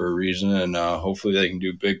coming there for a reason, and hopefully they can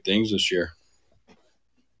do big things this year.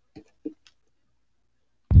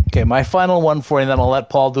 Okay, my final one for you, and then I'll let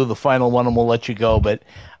Paul do the final one, and we'll let you go. But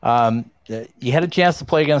you had a chance to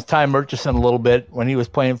play against Ty Murchison a little bit when he was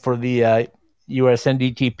playing for the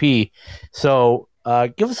USNDTP. So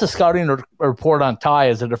give us a scouting report on Ty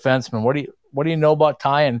as a defenseman. What do you know about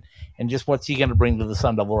Ty, and just what's he going to bring to the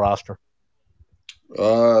Sun Devil roster?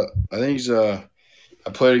 I think he's I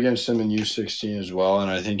played against him in U16 as well, and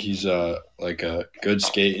I think he's like a good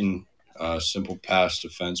skating, simple pass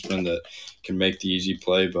defenseman that can make the easy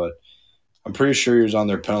play. But I'm pretty sure he was on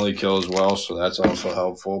their penalty kill as well, so that's also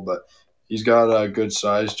helpful. But he's got a good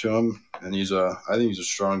size to him, and I think he's a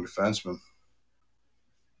strong defenseman.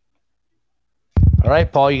 All right,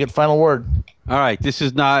 Paul, you get final word. All right, this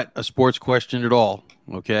is not a sports question at all,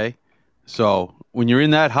 okay? So when you're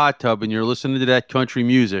in that hot tub and you're listening to that country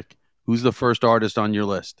music, who's the first artist on your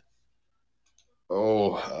list?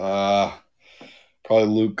 Probably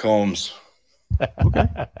Luke Combs. Okay.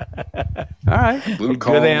 All right. Luke Good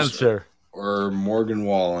Combs answer. Or Morgan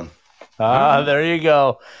Wallen. There you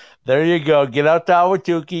go. There you go. Get out to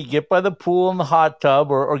Ahwatukee, get by the pool in the hot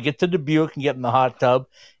tub, or get to Dubuque and get in the hot tub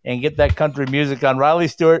and get that country music on. Riley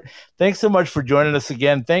Stewart, thanks so much for joining us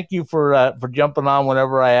again. Thank you for jumping on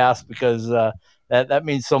whenever I ask, because that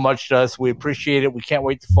means so much to us. We appreciate it. We can't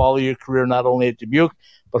wait to follow your career, not only at Dubuque,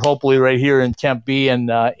 but hopefully right here in Tempe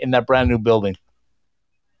and in that brand new building.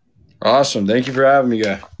 Awesome. Thank you for having me,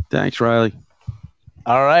 guy. Thanks, Riley.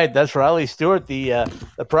 All right, that's Riley Stewart, the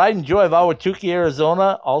pride and joy of Ahwatukee,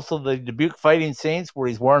 Arizona, also the Dubuque Fighting Saints, where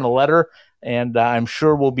he's wearing a letter, and I'm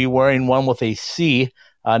sure we'll be wearing one with a C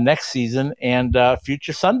next season, and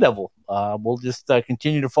future Sun Devil. We'll just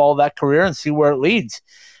continue to follow that career and see where it leads.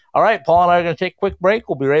 All right, Paul and I are going to take a quick break.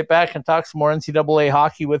 We'll be right back and talk some more NCAA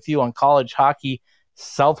hockey with you on College Hockey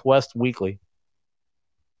Southwest Weekly.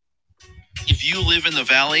 If you live in the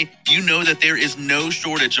Valley, you know that there is no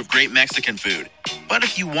shortage of great Mexican food. But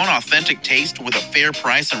if you want authentic taste with a fair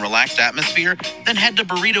price and relaxed atmosphere, then head to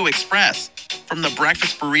Burrito Express. From the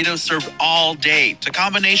breakfast burritos served all day to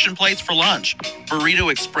combination plates for lunch, Burrito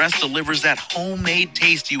Express delivers that homemade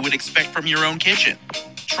taste you would expect from your own kitchen.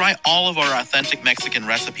 Try all of our authentic Mexican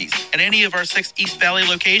recipes at any of our 6 East Valley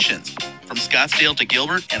locations, from Scottsdale to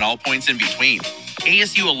Gilbert and all points in between.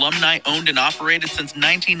 ASU alumni owned and operated since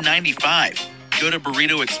 1995. Go to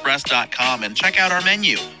burritoexpress.com and check out our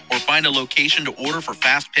menu, or find a location to order for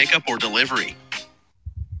fast pickup or delivery.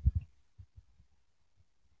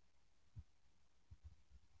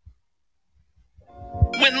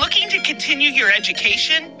 When looking to continue your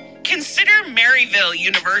education, consider Maryville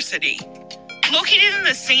University. Located in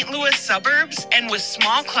the St. Louis suburbs and with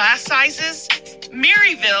small class sizes,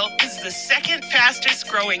 Maryville is the second fastest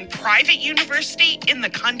growing private university in the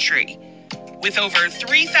country. With over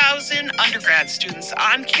 3,000 undergrad students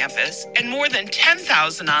on campus and more than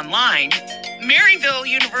 10,000 online, Maryville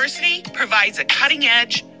University provides a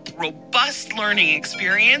cutting-edge, robust learning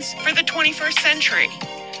experience for the 21st century.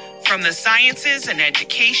 From the sciences and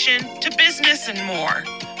education to business and more,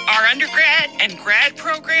 our undergrad and grad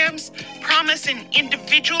programs promise an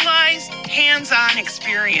individualized, hands-on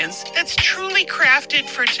experience that's truly crafted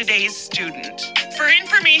for today's student. For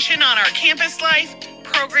information on our campus life,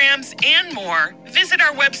 programs, and more, visit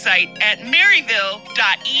our website at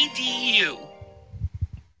maryville.edu.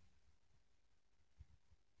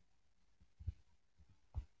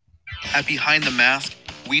 At Behind the Mask,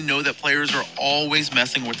 we know that players are always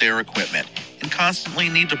messing with their equipment and constantly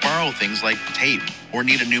need to borrow things like tape or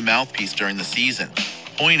need a new mouthpiece during the season.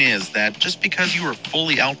 Point is that just because you are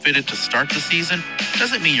fully outfitted to start the season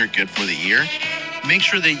doesn't mean you're good for the year. Make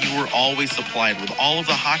sure that you are always supplied with all of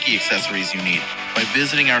the hockey accessories you need by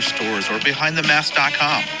visiting our stores or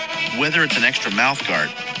behindthemask.com. Whether it's an extra mouth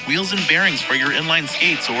guard, wheels and bearings for your inline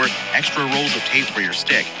skates, or extra rolls of tape for your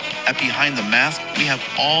stick, at Behind the Mask, we have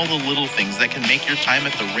all the little things that can make your time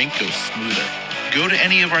at the rink go smoother. Go to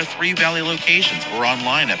any of our 3 Valley locations or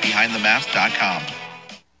online at behindthemask.com.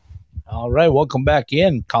 All right, welcome back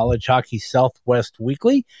in College Hockey Southwest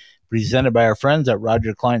Weekly, presented by our friends at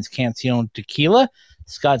Roger Klein's Cancion Tequila.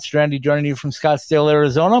 Scott Strandy joining you from Scottsdale,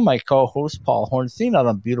 Arizona. My co-host, Paul Hornstein, out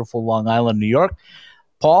on beautiful Long Island, New York.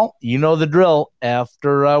 Paul, you know the drill.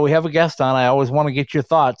 After we have a guest on, I always want to get your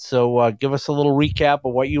thoughts. So give us a little recap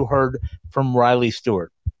of what you heard from Riley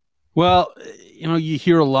Stewart. Well, you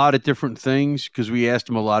hear a lot of different things because we asked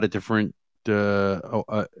him a lot of different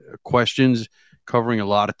questions covering a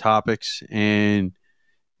lot of topics. And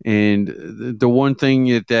the one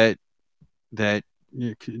thing that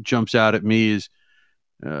jumps out at me is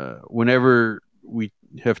whenever we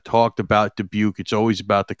have talked about Dubuque, it's always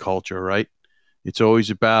about the culture, right? It's always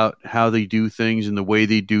about how they do things and the way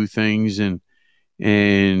they do things. And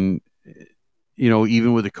even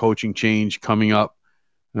with the coaching change coming up,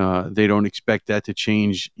 they don't expect that to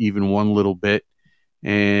change even one little bit.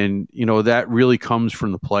 And, that really comes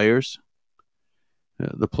from the players.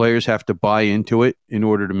 The players have to buy into it in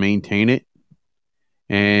order to maintain it.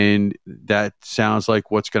 And that sounds like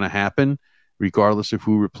what's going to happen, regardless of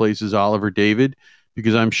who replaces Oliver David,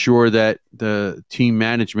 because I'm sure that the team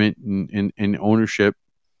management and ownership,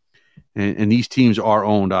 and these teams are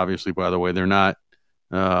owned, obviously, by the way, they're not,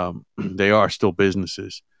 they are still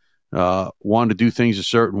businesses, want to do things a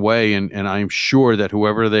certain way. And I'm sure that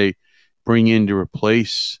whoever they bring in to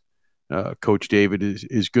replace Coach David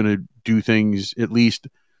is going to do things at least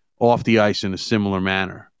off the ice in a similar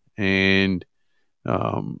manner. And,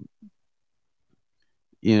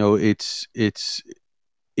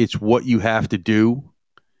 it's what you have to do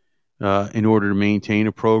in order to maintain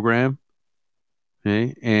a program.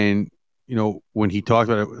 Okay? And, when he talked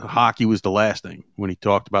about it, hockey was the last thing when he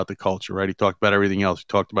talked about the culture, right? He talked about everything else. He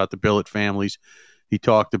talked about the billet families. He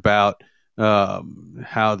talked about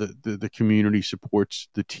how the community supports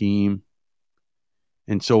the team,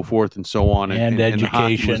 and so forth and so on. And the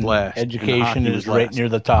hockey was education. last. Education is right near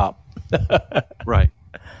the top. Right.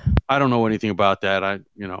 I don't know anything about that.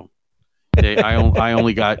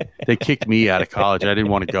 They kicked me out of college. I didn't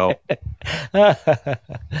want to go.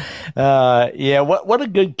 Yeah, what a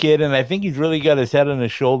good kid, and I think he's really got his head on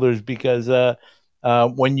his shoulders because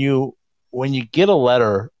when you get a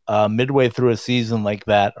letter midway through a season like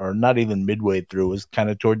that, or not even midway through, it was kind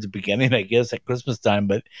of towards the beginning, I guess, at Christmas time,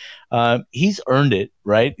 but he's earned it,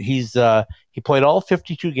 right? He played all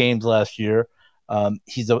 52 games last year.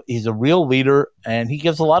 He's a real leader, and he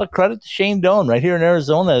gives a lot of credit to Shane Doan right here in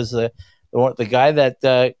Arizona as the guy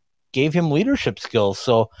that gave him leadership skills.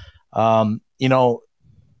 So, and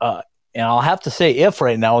I'll have to say if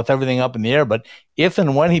right now with everything up in the air, but if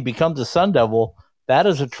and when he becomes a Sun Devil, that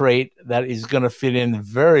is a trait that is going to fit in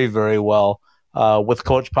very, very well with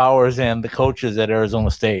Coach Powers and the coaches at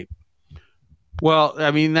Arizona State. Well,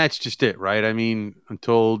 I mean, that's just it, right? I mean,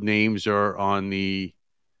 until names are on the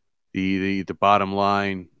bottom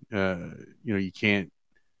line, you can't,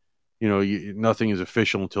 nothing is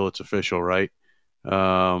official until it's official, right?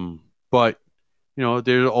 But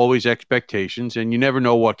there's always expectations, and you never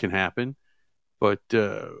know what can happen. But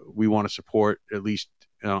we want to support, at least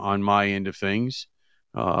on my end of things,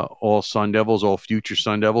 all Sun Devils, all future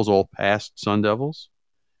Sun Devils, all past Sun Devils.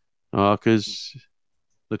 Because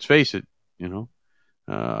let's face it,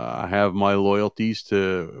 I have my loyalties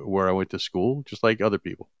to where I went to school, just like other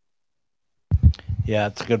people. Yeah,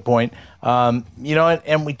 it's a good point. And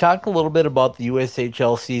we talked a little bit about the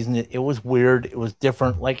USHL season. It was weird. It was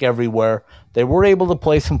different, like everywhere. They were able to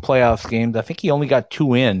play some playoffs games. I think he only got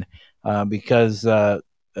 2 in because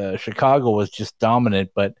Chicago was just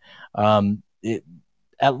dominant. But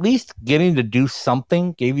at least getting to do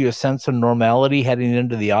something gave you a sense of normality heading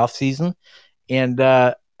into the offseason. And,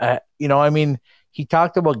 he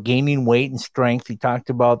talked about gaining weight and strength. He talked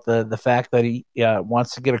about the fact that he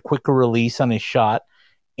wants to get a quicker release on his shot.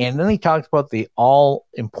 And then he talked about the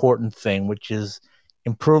all-important thing, which is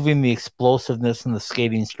improving the explosiveness and the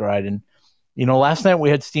skating stride. And, last night we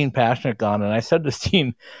had Steen Pasichnuk on, and I said to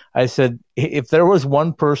Steen, if there was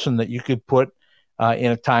one person that you could put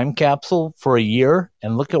in a time capsule for a year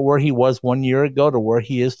and look at where he was 1 year ago to where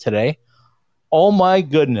he is today, oh my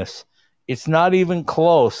goodness. It's not even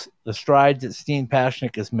close, the strides that Steen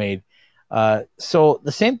Pasichnuk has made. So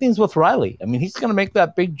the same thing's with Riley. I mean, he's going to make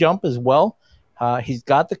that big jump as well. He's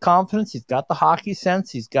got the confidence. He's got the hockey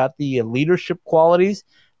sense. He's got the leadership qualities.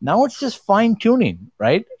 Now it's just fine-tuning,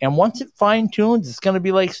 right? And once it fine-tunes, it's going to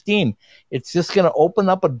be like Steen. It's just going to open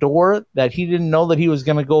up a door that he didn't know that he was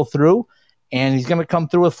going to go through, and he's going to come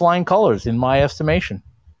through with flying colors, in my estimation.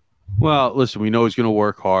 Well, listen, we know he's going to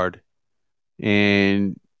work hard.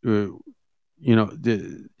 And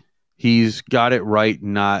he's got it right,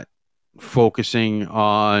 not focusing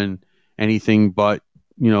on anything but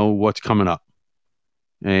what's coming up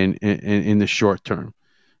and in the short term.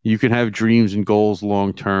 You can have dreams and goals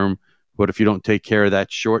long term, but if you don't take care of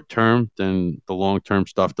that short term, then the long term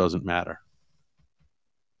stuff doesn't matter.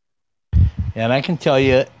 And I can tell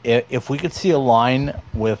you, if we could see a line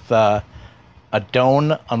with a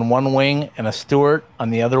Doan on one wing and a Stewart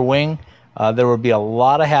on the other wing, there would be a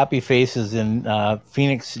lot of happy faces in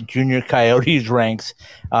Phoenix Junior Coyotes ranks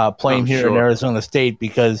playing here in Arizona State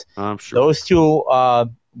because those two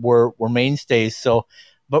were mainstays. So,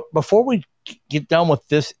 but before we get done with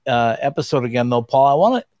this episode again, though, Paul, I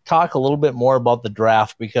want to talk a little bit more about the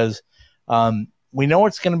draft because we know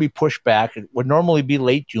it's going to be pushed back. It would normally be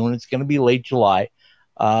late June. It's going to be late July.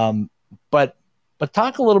 But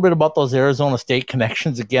talk a little bit about those Arizona State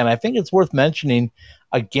connections again. I think it's worth mentioning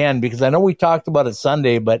again because I know we talked about it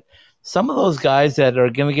Sunday, but some of those guys that are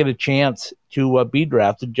going to get a chance to be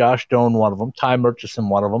drafted, Josh Doan, one of them, Ty Murchison,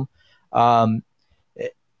 one of them.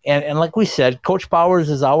 And like we said, Coach Powers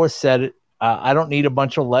has always said, I don't need a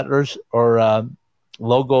bunch of letters or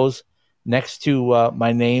logos next to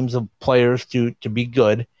my names of players to be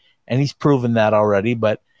good. And he's proven that already,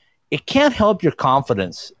 but it can't help your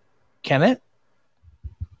confidence, can it?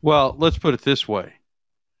 Well, let's put it this way.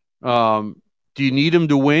 Do you need him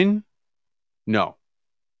to win? No.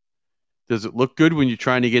 Does it look good when you're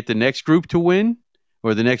trying to get the next group to win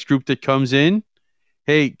or the next group that comes in?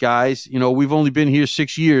 Hey, guys, we've only been here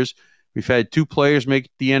 6 years. We've had 2 players make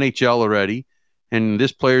the NHL already, and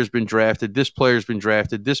this player's been drafted, this player's been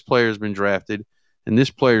drafted, this player's been drafted, and this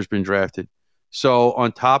player's been drafted. So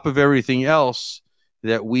on top of everything else,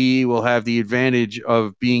 that we will have the advantage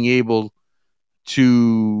of being able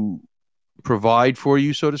to provide for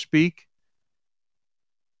you, so to speak.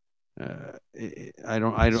 I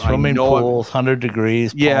don't. Swimming I know pools, 100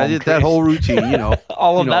 degrees. Yeah, palm that trees. whole routine.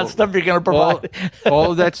 all of that stuff you're going to provide.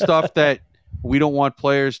 all of that stuff that we don't want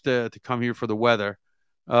players to come here for the weather.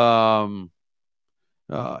 In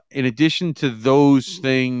addition to those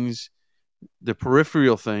things, the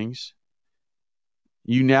peripheral things,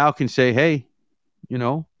 you now can say, hey,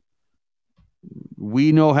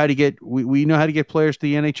 we know how to get we know how to get players to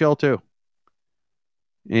the NHL too.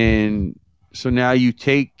 And so now you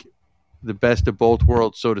take the best of both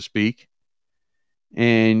worlds, so to speak,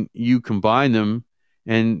 and you combine them,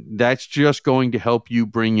 and that's just going to help you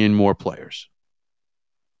bring in more players.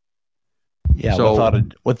 Yeah,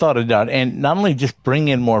 without a doubt. And not only just bring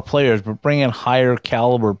in more players, but bring in higher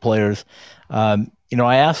caliber players. I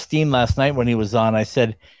asked Steen last night when he was on, I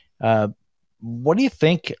said, what do you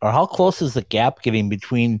think, or how close is the gap getting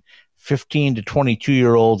between 15 to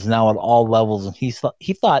 22-year-olds now at all levels? And he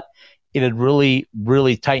thought it had really,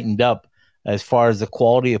 really tightened up as far as the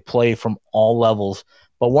quality of play from all levels.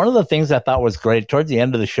 But one of the things I thought was great, towards the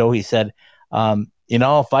end of the show, he said,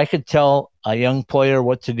 if I could tell a young player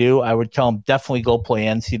what to do, I would tell him definitely go play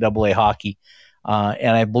NCAA hockey.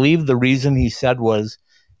 And I believe the reason he said was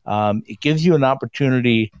it gives you an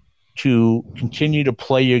opportunity to continue to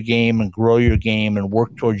play your game and grow your game and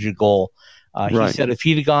work towards your goal. Right. He said if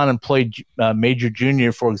he'd gone and played Major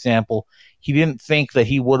Junior, for example, he didn't think that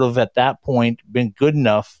he would have at that point been good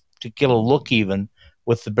enough to get a look even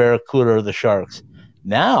with the Barracuda or the Sharks.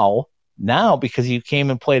 Now, because he came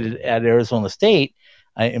and played at Arizona State,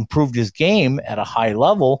 improved his game at a high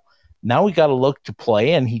level, now we got to look to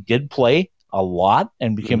play, and he did play a lot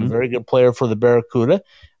and became a very good player for the Barracuda.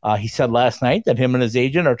 He said last night that him and his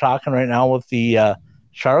agent are talking right now with the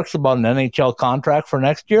Sharks about an NHL contract for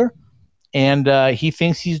next year, and he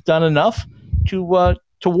thinks he's done enough to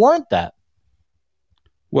warrant that.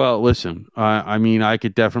 Well, listen, I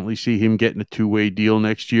could definitely see him getting a two-way deal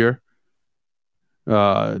next year.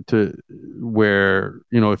 To where,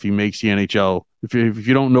 if he makes the NHL, if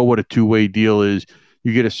you don't know what a two-way deal is,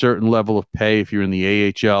 you get a certain level of pay if you're in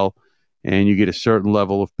the AHL, and you get a certain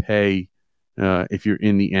level of pay if you're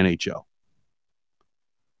in the NHL.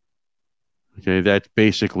 Okay, that's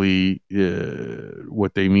basically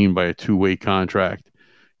what they mean by a two-way contract,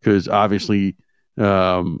 because obviously,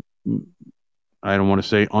 I don't want to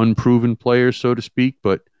say unproven players, so to speak,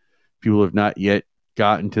 but people have not yet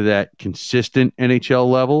gotten to that consistent NHL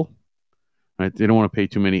level. Right? They don't want to pay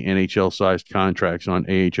too many NHL-sized contracts on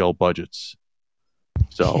AHL budgets.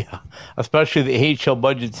 So, yeah, especially the AHL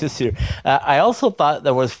budgets this year. I also thought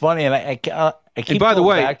that was funny, and I keep. And by the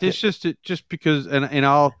way, this just because, and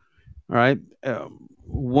I'll, all right.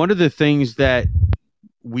 One of the things that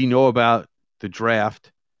we know about the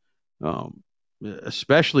draft,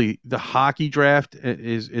 especially the hockey draft,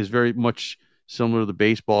 is very much similar to the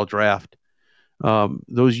baseball draft.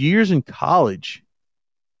 Those years in college,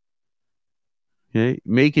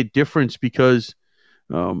 make a difference because,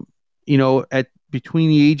 at between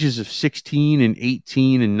the ages of 16 and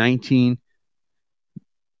 18 and 19,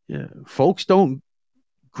 folks don't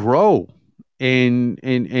grow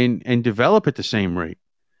and develop at the same rate.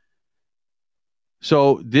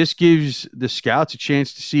 So this gives the scouts a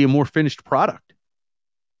chance to see a more finished product.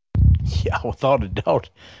 Yeah, without a doubt.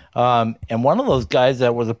 And one of those guys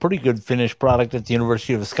that was a pretty good finished product at the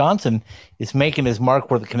University of Wisconsin is making his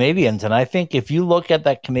mark with the Canadiens. And I think if you look at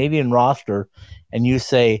that Canadian roster and you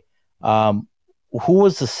say, what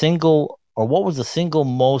was the single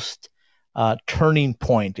most turning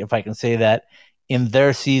point, if I can say that, in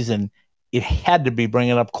their season, it had to be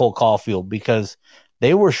bringing up Cole Caulfield, because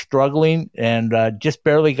they were struggling and just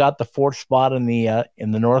barely got the fourth spot in the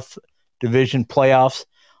North Division playoffs.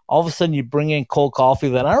 All of a sudden, you bring in Cole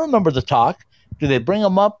Caulfield, and I remember the talk. Do they bring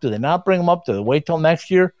him up? Do they not bring him up? Do they wait till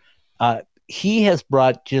next year? He has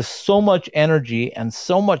brought just so much energy and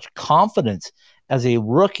so much confidence as a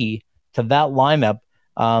rookie to that lineup.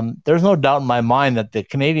 There's no doubt in my mind that the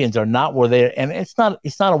Canadiens are not where they're, and it's not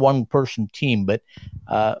a one-person team, but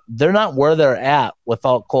they're not where they're at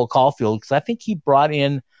without Cole Caulfield, because I think he brought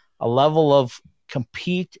in a level of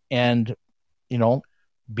compete and,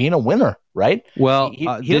 being a winner, right? Well, he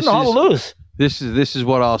didn't know how to lose. This is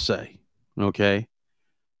what I'll say. Okay.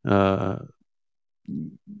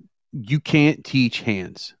 You can't teach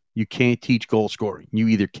hands. You can't teach goal scoring. You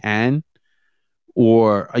either can,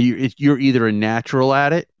 or you're either a natural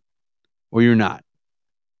at it or you're not.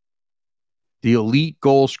 The elite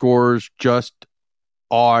goal scorers just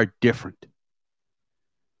are different.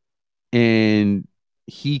 And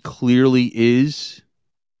he clearly is,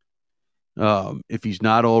 if he's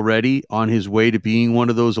not already on his way to being one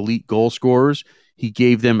of those elite goal scorers. He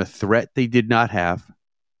gave them a threat they did not have.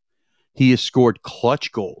 he has scored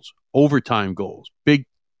clutch goals, overtime goals, big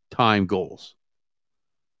time goals.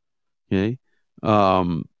 Okay.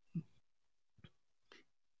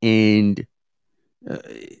 And,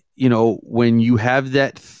 when you have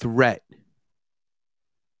that threat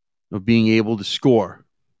of being able to score,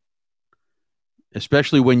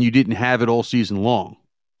 especially when you didn't have it all season long,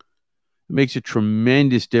 it makes a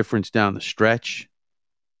tremendous difference down the stretch.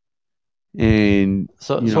 And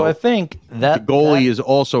so I think that the goalie is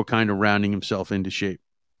also kind of rounding himself into shape.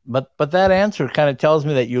 But that answer kind of tells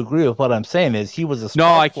me that you agree with what I'm saying. Is he was a no?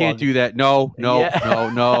 I can't do that. No. No.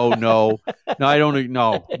 I don't.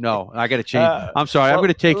 No. I got to change. I'm sorry. I'm going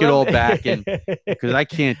to take it all back, and because I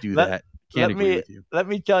can't do that. Can't agree with you. Let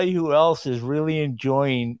me tell you who else is really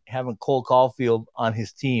enjoying having Cole Caulfield on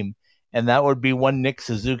his team, and that would be one Nick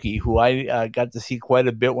Suzuki, who I got to see quite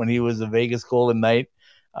a bit when he was a Vegas Golden Knight,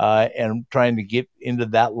 and trying to get into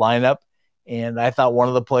that lineup. And I thought one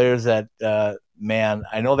of the players that, man,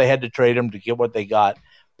 I know they had to trade him to get what they got,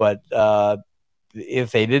 but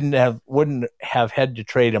if they wouldn't have had to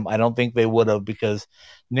trade him, I don't think they would have, because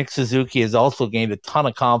Nick Suzuki has also gained a ton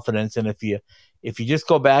of confidence. And if you just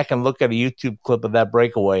go back and look at a YouTube clip of that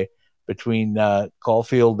breakaway between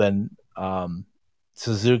Caulfield and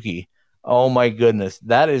Suzuki, oh my goodness,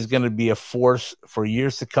 that is going to be a force for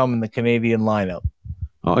years to come in the Canadian lineup.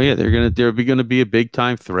 Oh yeah, they're going to be a big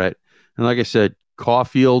time threat. And like I said,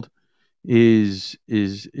 Caulfield is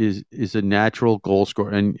a natural goal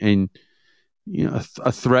scorer and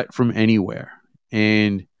a threat from anywhere.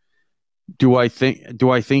 And do I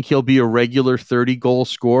think he'll be a regular 30 goal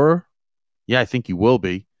scorer? Yeah, I think he will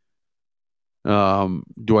be.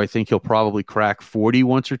 Do I think he'll probably crack 40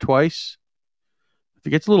 once or twice? If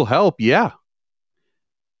he gets a little help, yeah.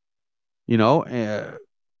 Could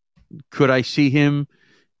I see him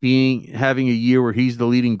having a year where he's the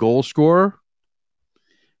leading goal scorer?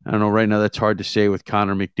 I don't know. Right now, that's hard to say with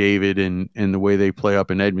Connor McDavid and the way they play up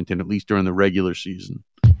in Edmonton, at least during the regular season.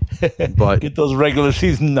 But get those regular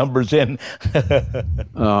season numbers in.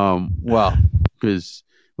 Well, because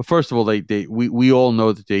first of all, we all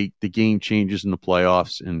know that the game changes in the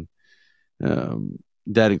playoffs, and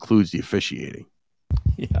that includes the officiating.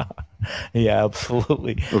 Yeah,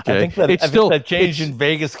 absolutely. Okay. I think that changed in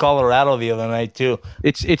Vegas, Colorado the other night too.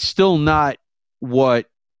 It's still not what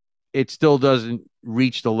it still doesn't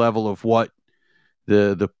reach the level of what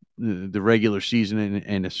the regular season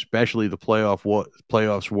and especially the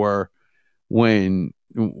playoffs were when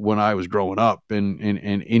I was growing up and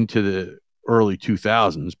into the early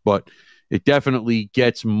 2000s, but it definitely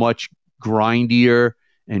gets much grindier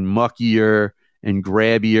and muckier and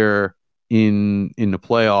grabbier in the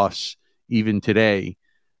playoffs even today.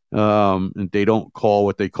 And they don't call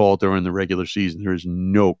what they call during the regular season. There's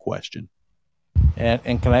no question.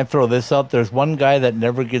 And can I throw this out? There's one guy that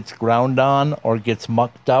never gets ground on or gets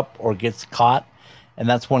mucked up or gets caught, and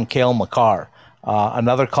that's one Cale Makar,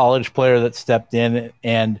 another college player that stepped in.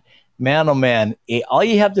 And man, oh man, all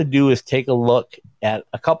you have to do is take a look at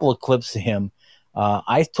a couple of clips of him.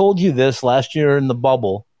 I told you this last year in the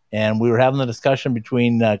bubble, and we were having a discussion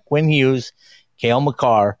between Quinn Hughes, Cale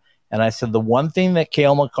Makar, and I said the one thing that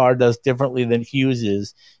Cale Makar does differently than Hughes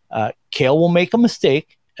is Cale will make a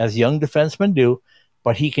mistake, as young defensemen do,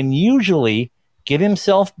 but he can usually get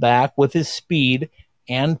himself back with his speed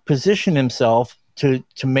and position himself to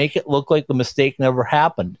make it look like the mistake never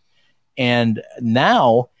happened. And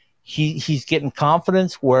now he's getting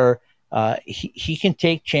confidence where he can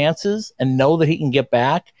take chances and know that he can get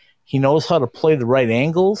back. He knows how to play the right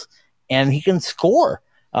angles, and he can score.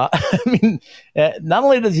 I mean, not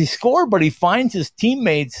only does he score, but he finds his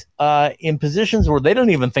teammates in positions where they don't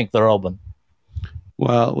even think they're open.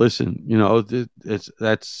 Well, listen, you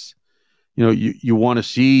want to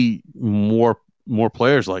see more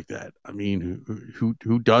players like that. I mean,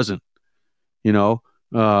 who doesn't? This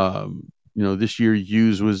year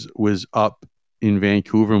Hughes was up in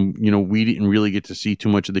Vancouver, and we didn't really get to see too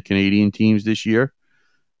much of the Canadian teams this year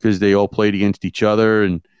because they all played against each other,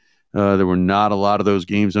 and there were not a lot of those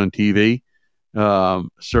games on TV.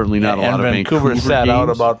 Certainly not a lot of Vancouver sat games. Out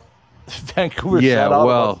about. Vancouver sat out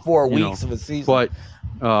about 4 weeks of a season. But,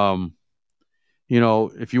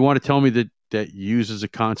 if you want to tell me that Hughes is a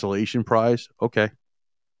consolation prize, okay.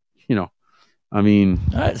 I mean.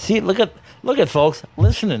 All right, see, look at folks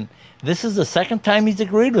listening. This is the second time he's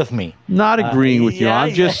agreed with me. Not agreeing with you.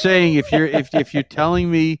 I'm just saying if you're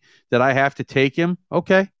telling me that I have to take him,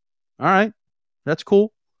 okay. All right. That's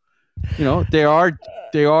cool. They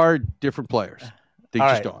are different players. They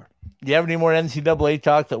just are. Do you have any more NCAA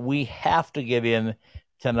talk that we have to get in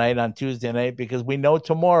tonight on Tuesday night because we know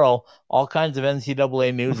tomorrow all kinds of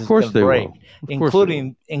NCAA news Of is course going to they break, will.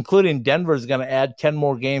 including Denver's going to add 10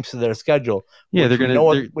 more games to their schedule. Yeah,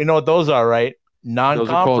 we know what those are, right? Those are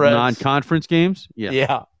called non-conference games.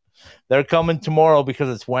 Yeah, they're coming tomorrow because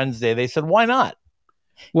it's Wednesday. They said, "Why not?"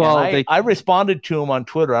 Well, I responded to them on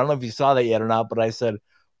Twitter. I don't know if you saw that yet or not, but I said,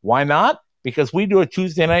 "Why not?" Because we do a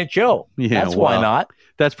Tuesday night show. Yeah, that's why not.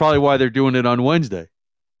 That's probably why they're doing it on Wednesday.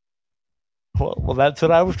 Well, that's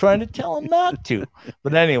what I was trying to tell them not to.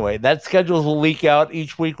 But anyway, that schedules will leak out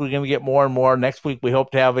each week. We're going to get more and more. Next week, we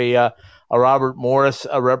hope to have a Robert Morris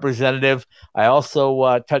representative. I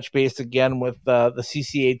also touch base again with the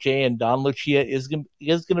CCHA, and Don Lucia is going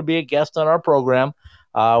to be a guest on our program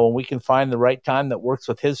when we can find the right time that works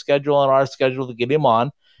with his schedule and our schedule to get him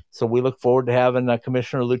on. So we look forward to having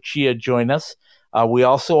Commissioner Lucia join us. We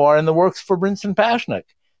also are in the works for Brinson Pasnick.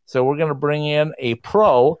 So we're going to bring in a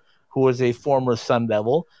pro who is a former Sun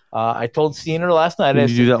Devil. I told Steiner last night. Did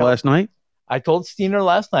you do that last night? I told Steiner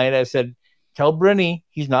last night, I said, tell Brinny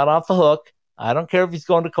he's not off the hook. I don't care if he's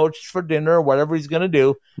going to coaches for dinner or whatever he's going to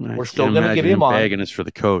do. We're still going to get him on. Begging us for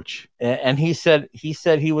the coach. And he said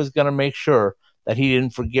he was going to make sure that he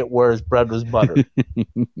didn't forget where his bread was buttered.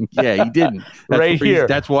 Yeah, he didn't. Right here.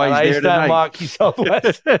 That's why he's there tonight. Hockey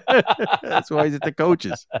Southwest. That's why he's at the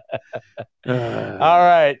coaches. All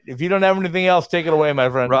right. If you don't have anything else, take it away, my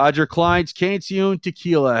friend. Roger Klein's Cancion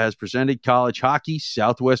Tequila has presented College Hockey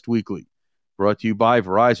Southwest Weekly. Brought to you by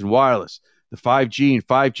Verizon Wireless, the 5G and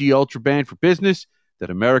 5G Ultra Band for business that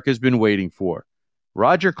America's been waiting for.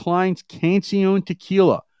 Roger Klein's Cancion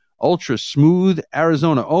Tequila, ultra smooth,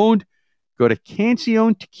 Arizona owned. Go to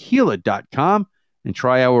canciontequila.com and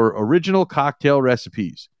try our original cocktail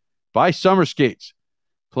recipes. Buy summer skates.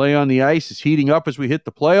 Play on the ice is heating up as we hit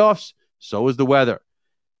the playoffs. So is the weather.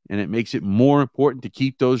 And it makes it more important to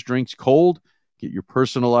keep those drinks cold. Get your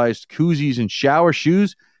personalized koozies and shower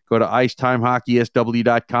shoes. Go to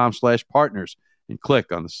icetimehockeysw.com/partners and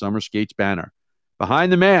click on the Summer Skates banner.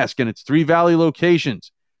 Behind the Mask and its 3 Valley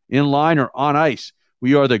locations, in line or on ice,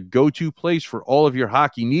 we are the go-to place for all of your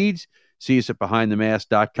hockey needs. See us at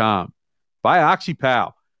behindthemask.com. Buy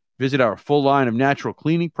OxyPow. Visit our full line of natural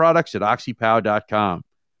cleaning products at oxypow.com.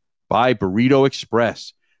 Buy Burrito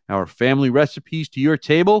Express, our family recipes to your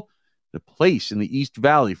table, the place in the East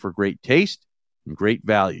Valley for great taste and great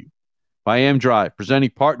value. By M-Drive,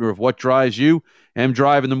 presenting partner of What Drives You.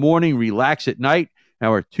 M-Drive in the morning, relax at night,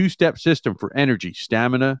 our 2-step system for energy,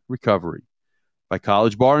 stamina, recovery. By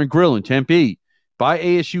College Bar and Grill in Tempe. By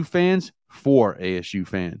ASU fans, for ASU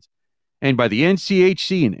fans. And by the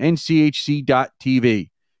NCHC and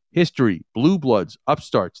NCHC.TV. History, Blue Bloods,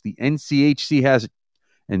 upstarts, the NCHC has it,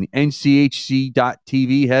 and the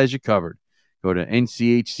NCHC.TV has you covered. Go to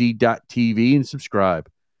NCHC.TV and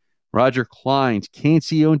subscribe. Roger Klein's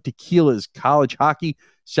Cancion Tequila's College Hockey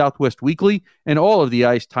Southwest Weekly and all of the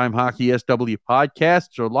Ice Time Hockey SW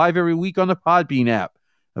podcasts are live every week on the Podbean app.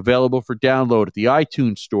 Available for download at the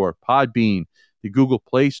iTunes Store, Podbean, the Google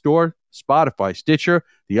Play Store, Spotify, Stitcher,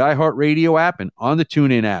 the iHeartRadio app, and on the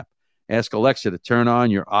TuneIn app. Ask Alexa to turn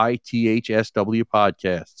on your ITHSW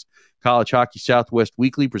podcasts. College Hockey Southwest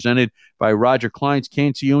Weekly, presented by Roger Klein's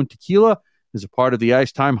Cancion Tequila, is a part of the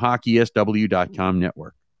IceTimeHockeySW.com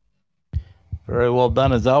network. Very well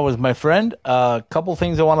done, as always, my friend. A couple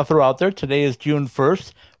things I want to throw out there. Today is June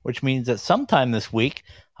 1st, which means that sometime this week,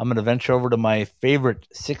 I'm going to venture over to my favorite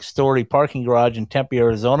 6-story parking garage in Tempe,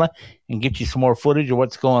 Arizona, and get you some more footage of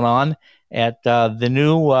what's going on at the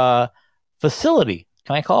new facility.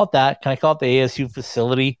 Can I call it that? Can I call it the ASU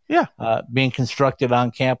facility? Yeah. Being constructed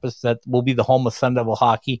on campus that will be the home of Sun Devil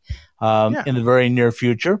hockey in the very near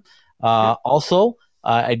future. Also,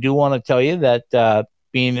 I do want to tell you that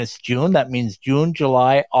being it's June, that means June,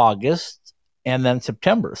 July, August, and then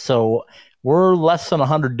September. So we're less than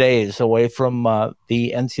 100 days away from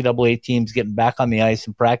the NCAA teams getting back on the ice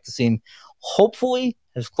and practicing, hopefully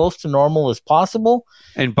as close to normal as possible.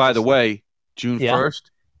 And by the way, June 1st,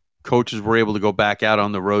 coaches were able to go back out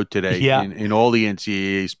on the road today in all the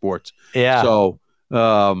NCAA sports. Yeah. So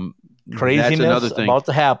craziness that's another thing about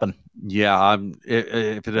to happen. Yeah,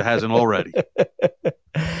 if it hasn't already.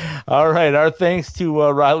 All right. Our thanks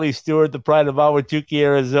to Riley Stewart, the pride of Ahwatukee,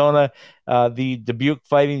 Arizona, the Dubuque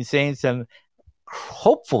Fighting Saints, and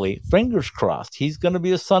hopefully, fingers crossed, he's going to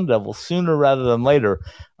be a Sun Devil sooner rather than later,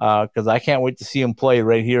 because I can't wait to see him play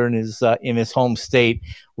right here in his home state.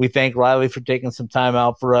 We thank Riley for taking some time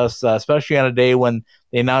out for us, especially on a day when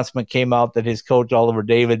the announcement came out that his coach, Oliver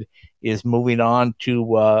David, is moving on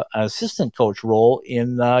to an assistant coach role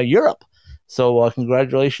in Europe. So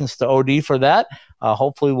congratulations to OD for that.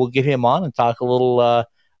 Hopefully we'll get him on and talk a little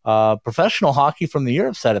professional hockey from the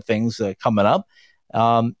Europe side of things coming up.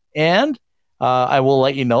 And I will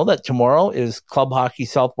let you know that tomorrow is Club Hockey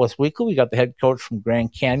Southwest Weekly. We got the head coach from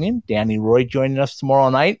Grand Canyon, Danny Roy, joining us tomorrow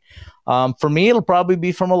night. For me, it'll probably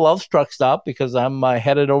be from a Love Struck stop because I'm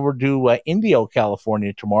headed over to Indio,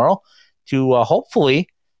 California tomorrow to hopefully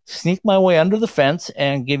sneak my way under the fence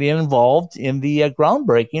and get involved in the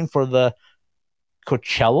groundbreaking for the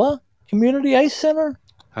Coachella Community Ice Center.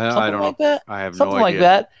 I don't like know. That. I have Something no like idea.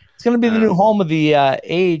 that. It's going to be the new home of the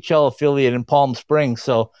AHL affiliate in Palm Springs.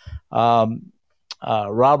 So Rob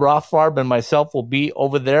Rothfarb and myself will be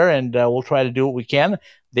over there, and we'll try to do what we can.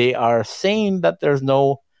 They are saying that there's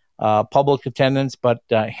no public attendance, but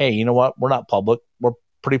hey, you know what? We're not public. We're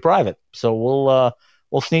pretty private. So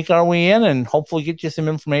we'll sneak our way in and hopefully get you some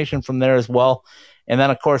information from there as well. And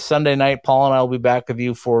then, of course, Sunday night, Paul and I will be back with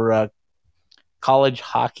you for College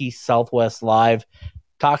Hockey Southwest Live.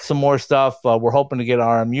 Talk some more stuff. We're hoping to get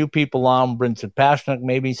RMU people on, Brinson Pashnuk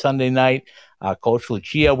maybe Sunday night, Coach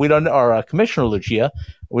Lucia. Or Commissioner Lucia.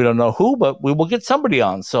 We don't know who, but we will get somebody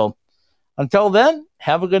on. So until then,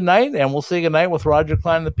 have a good night, and we'll say good night with Roger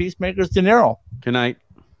Klein and the Peacemakers De Niro. Good night.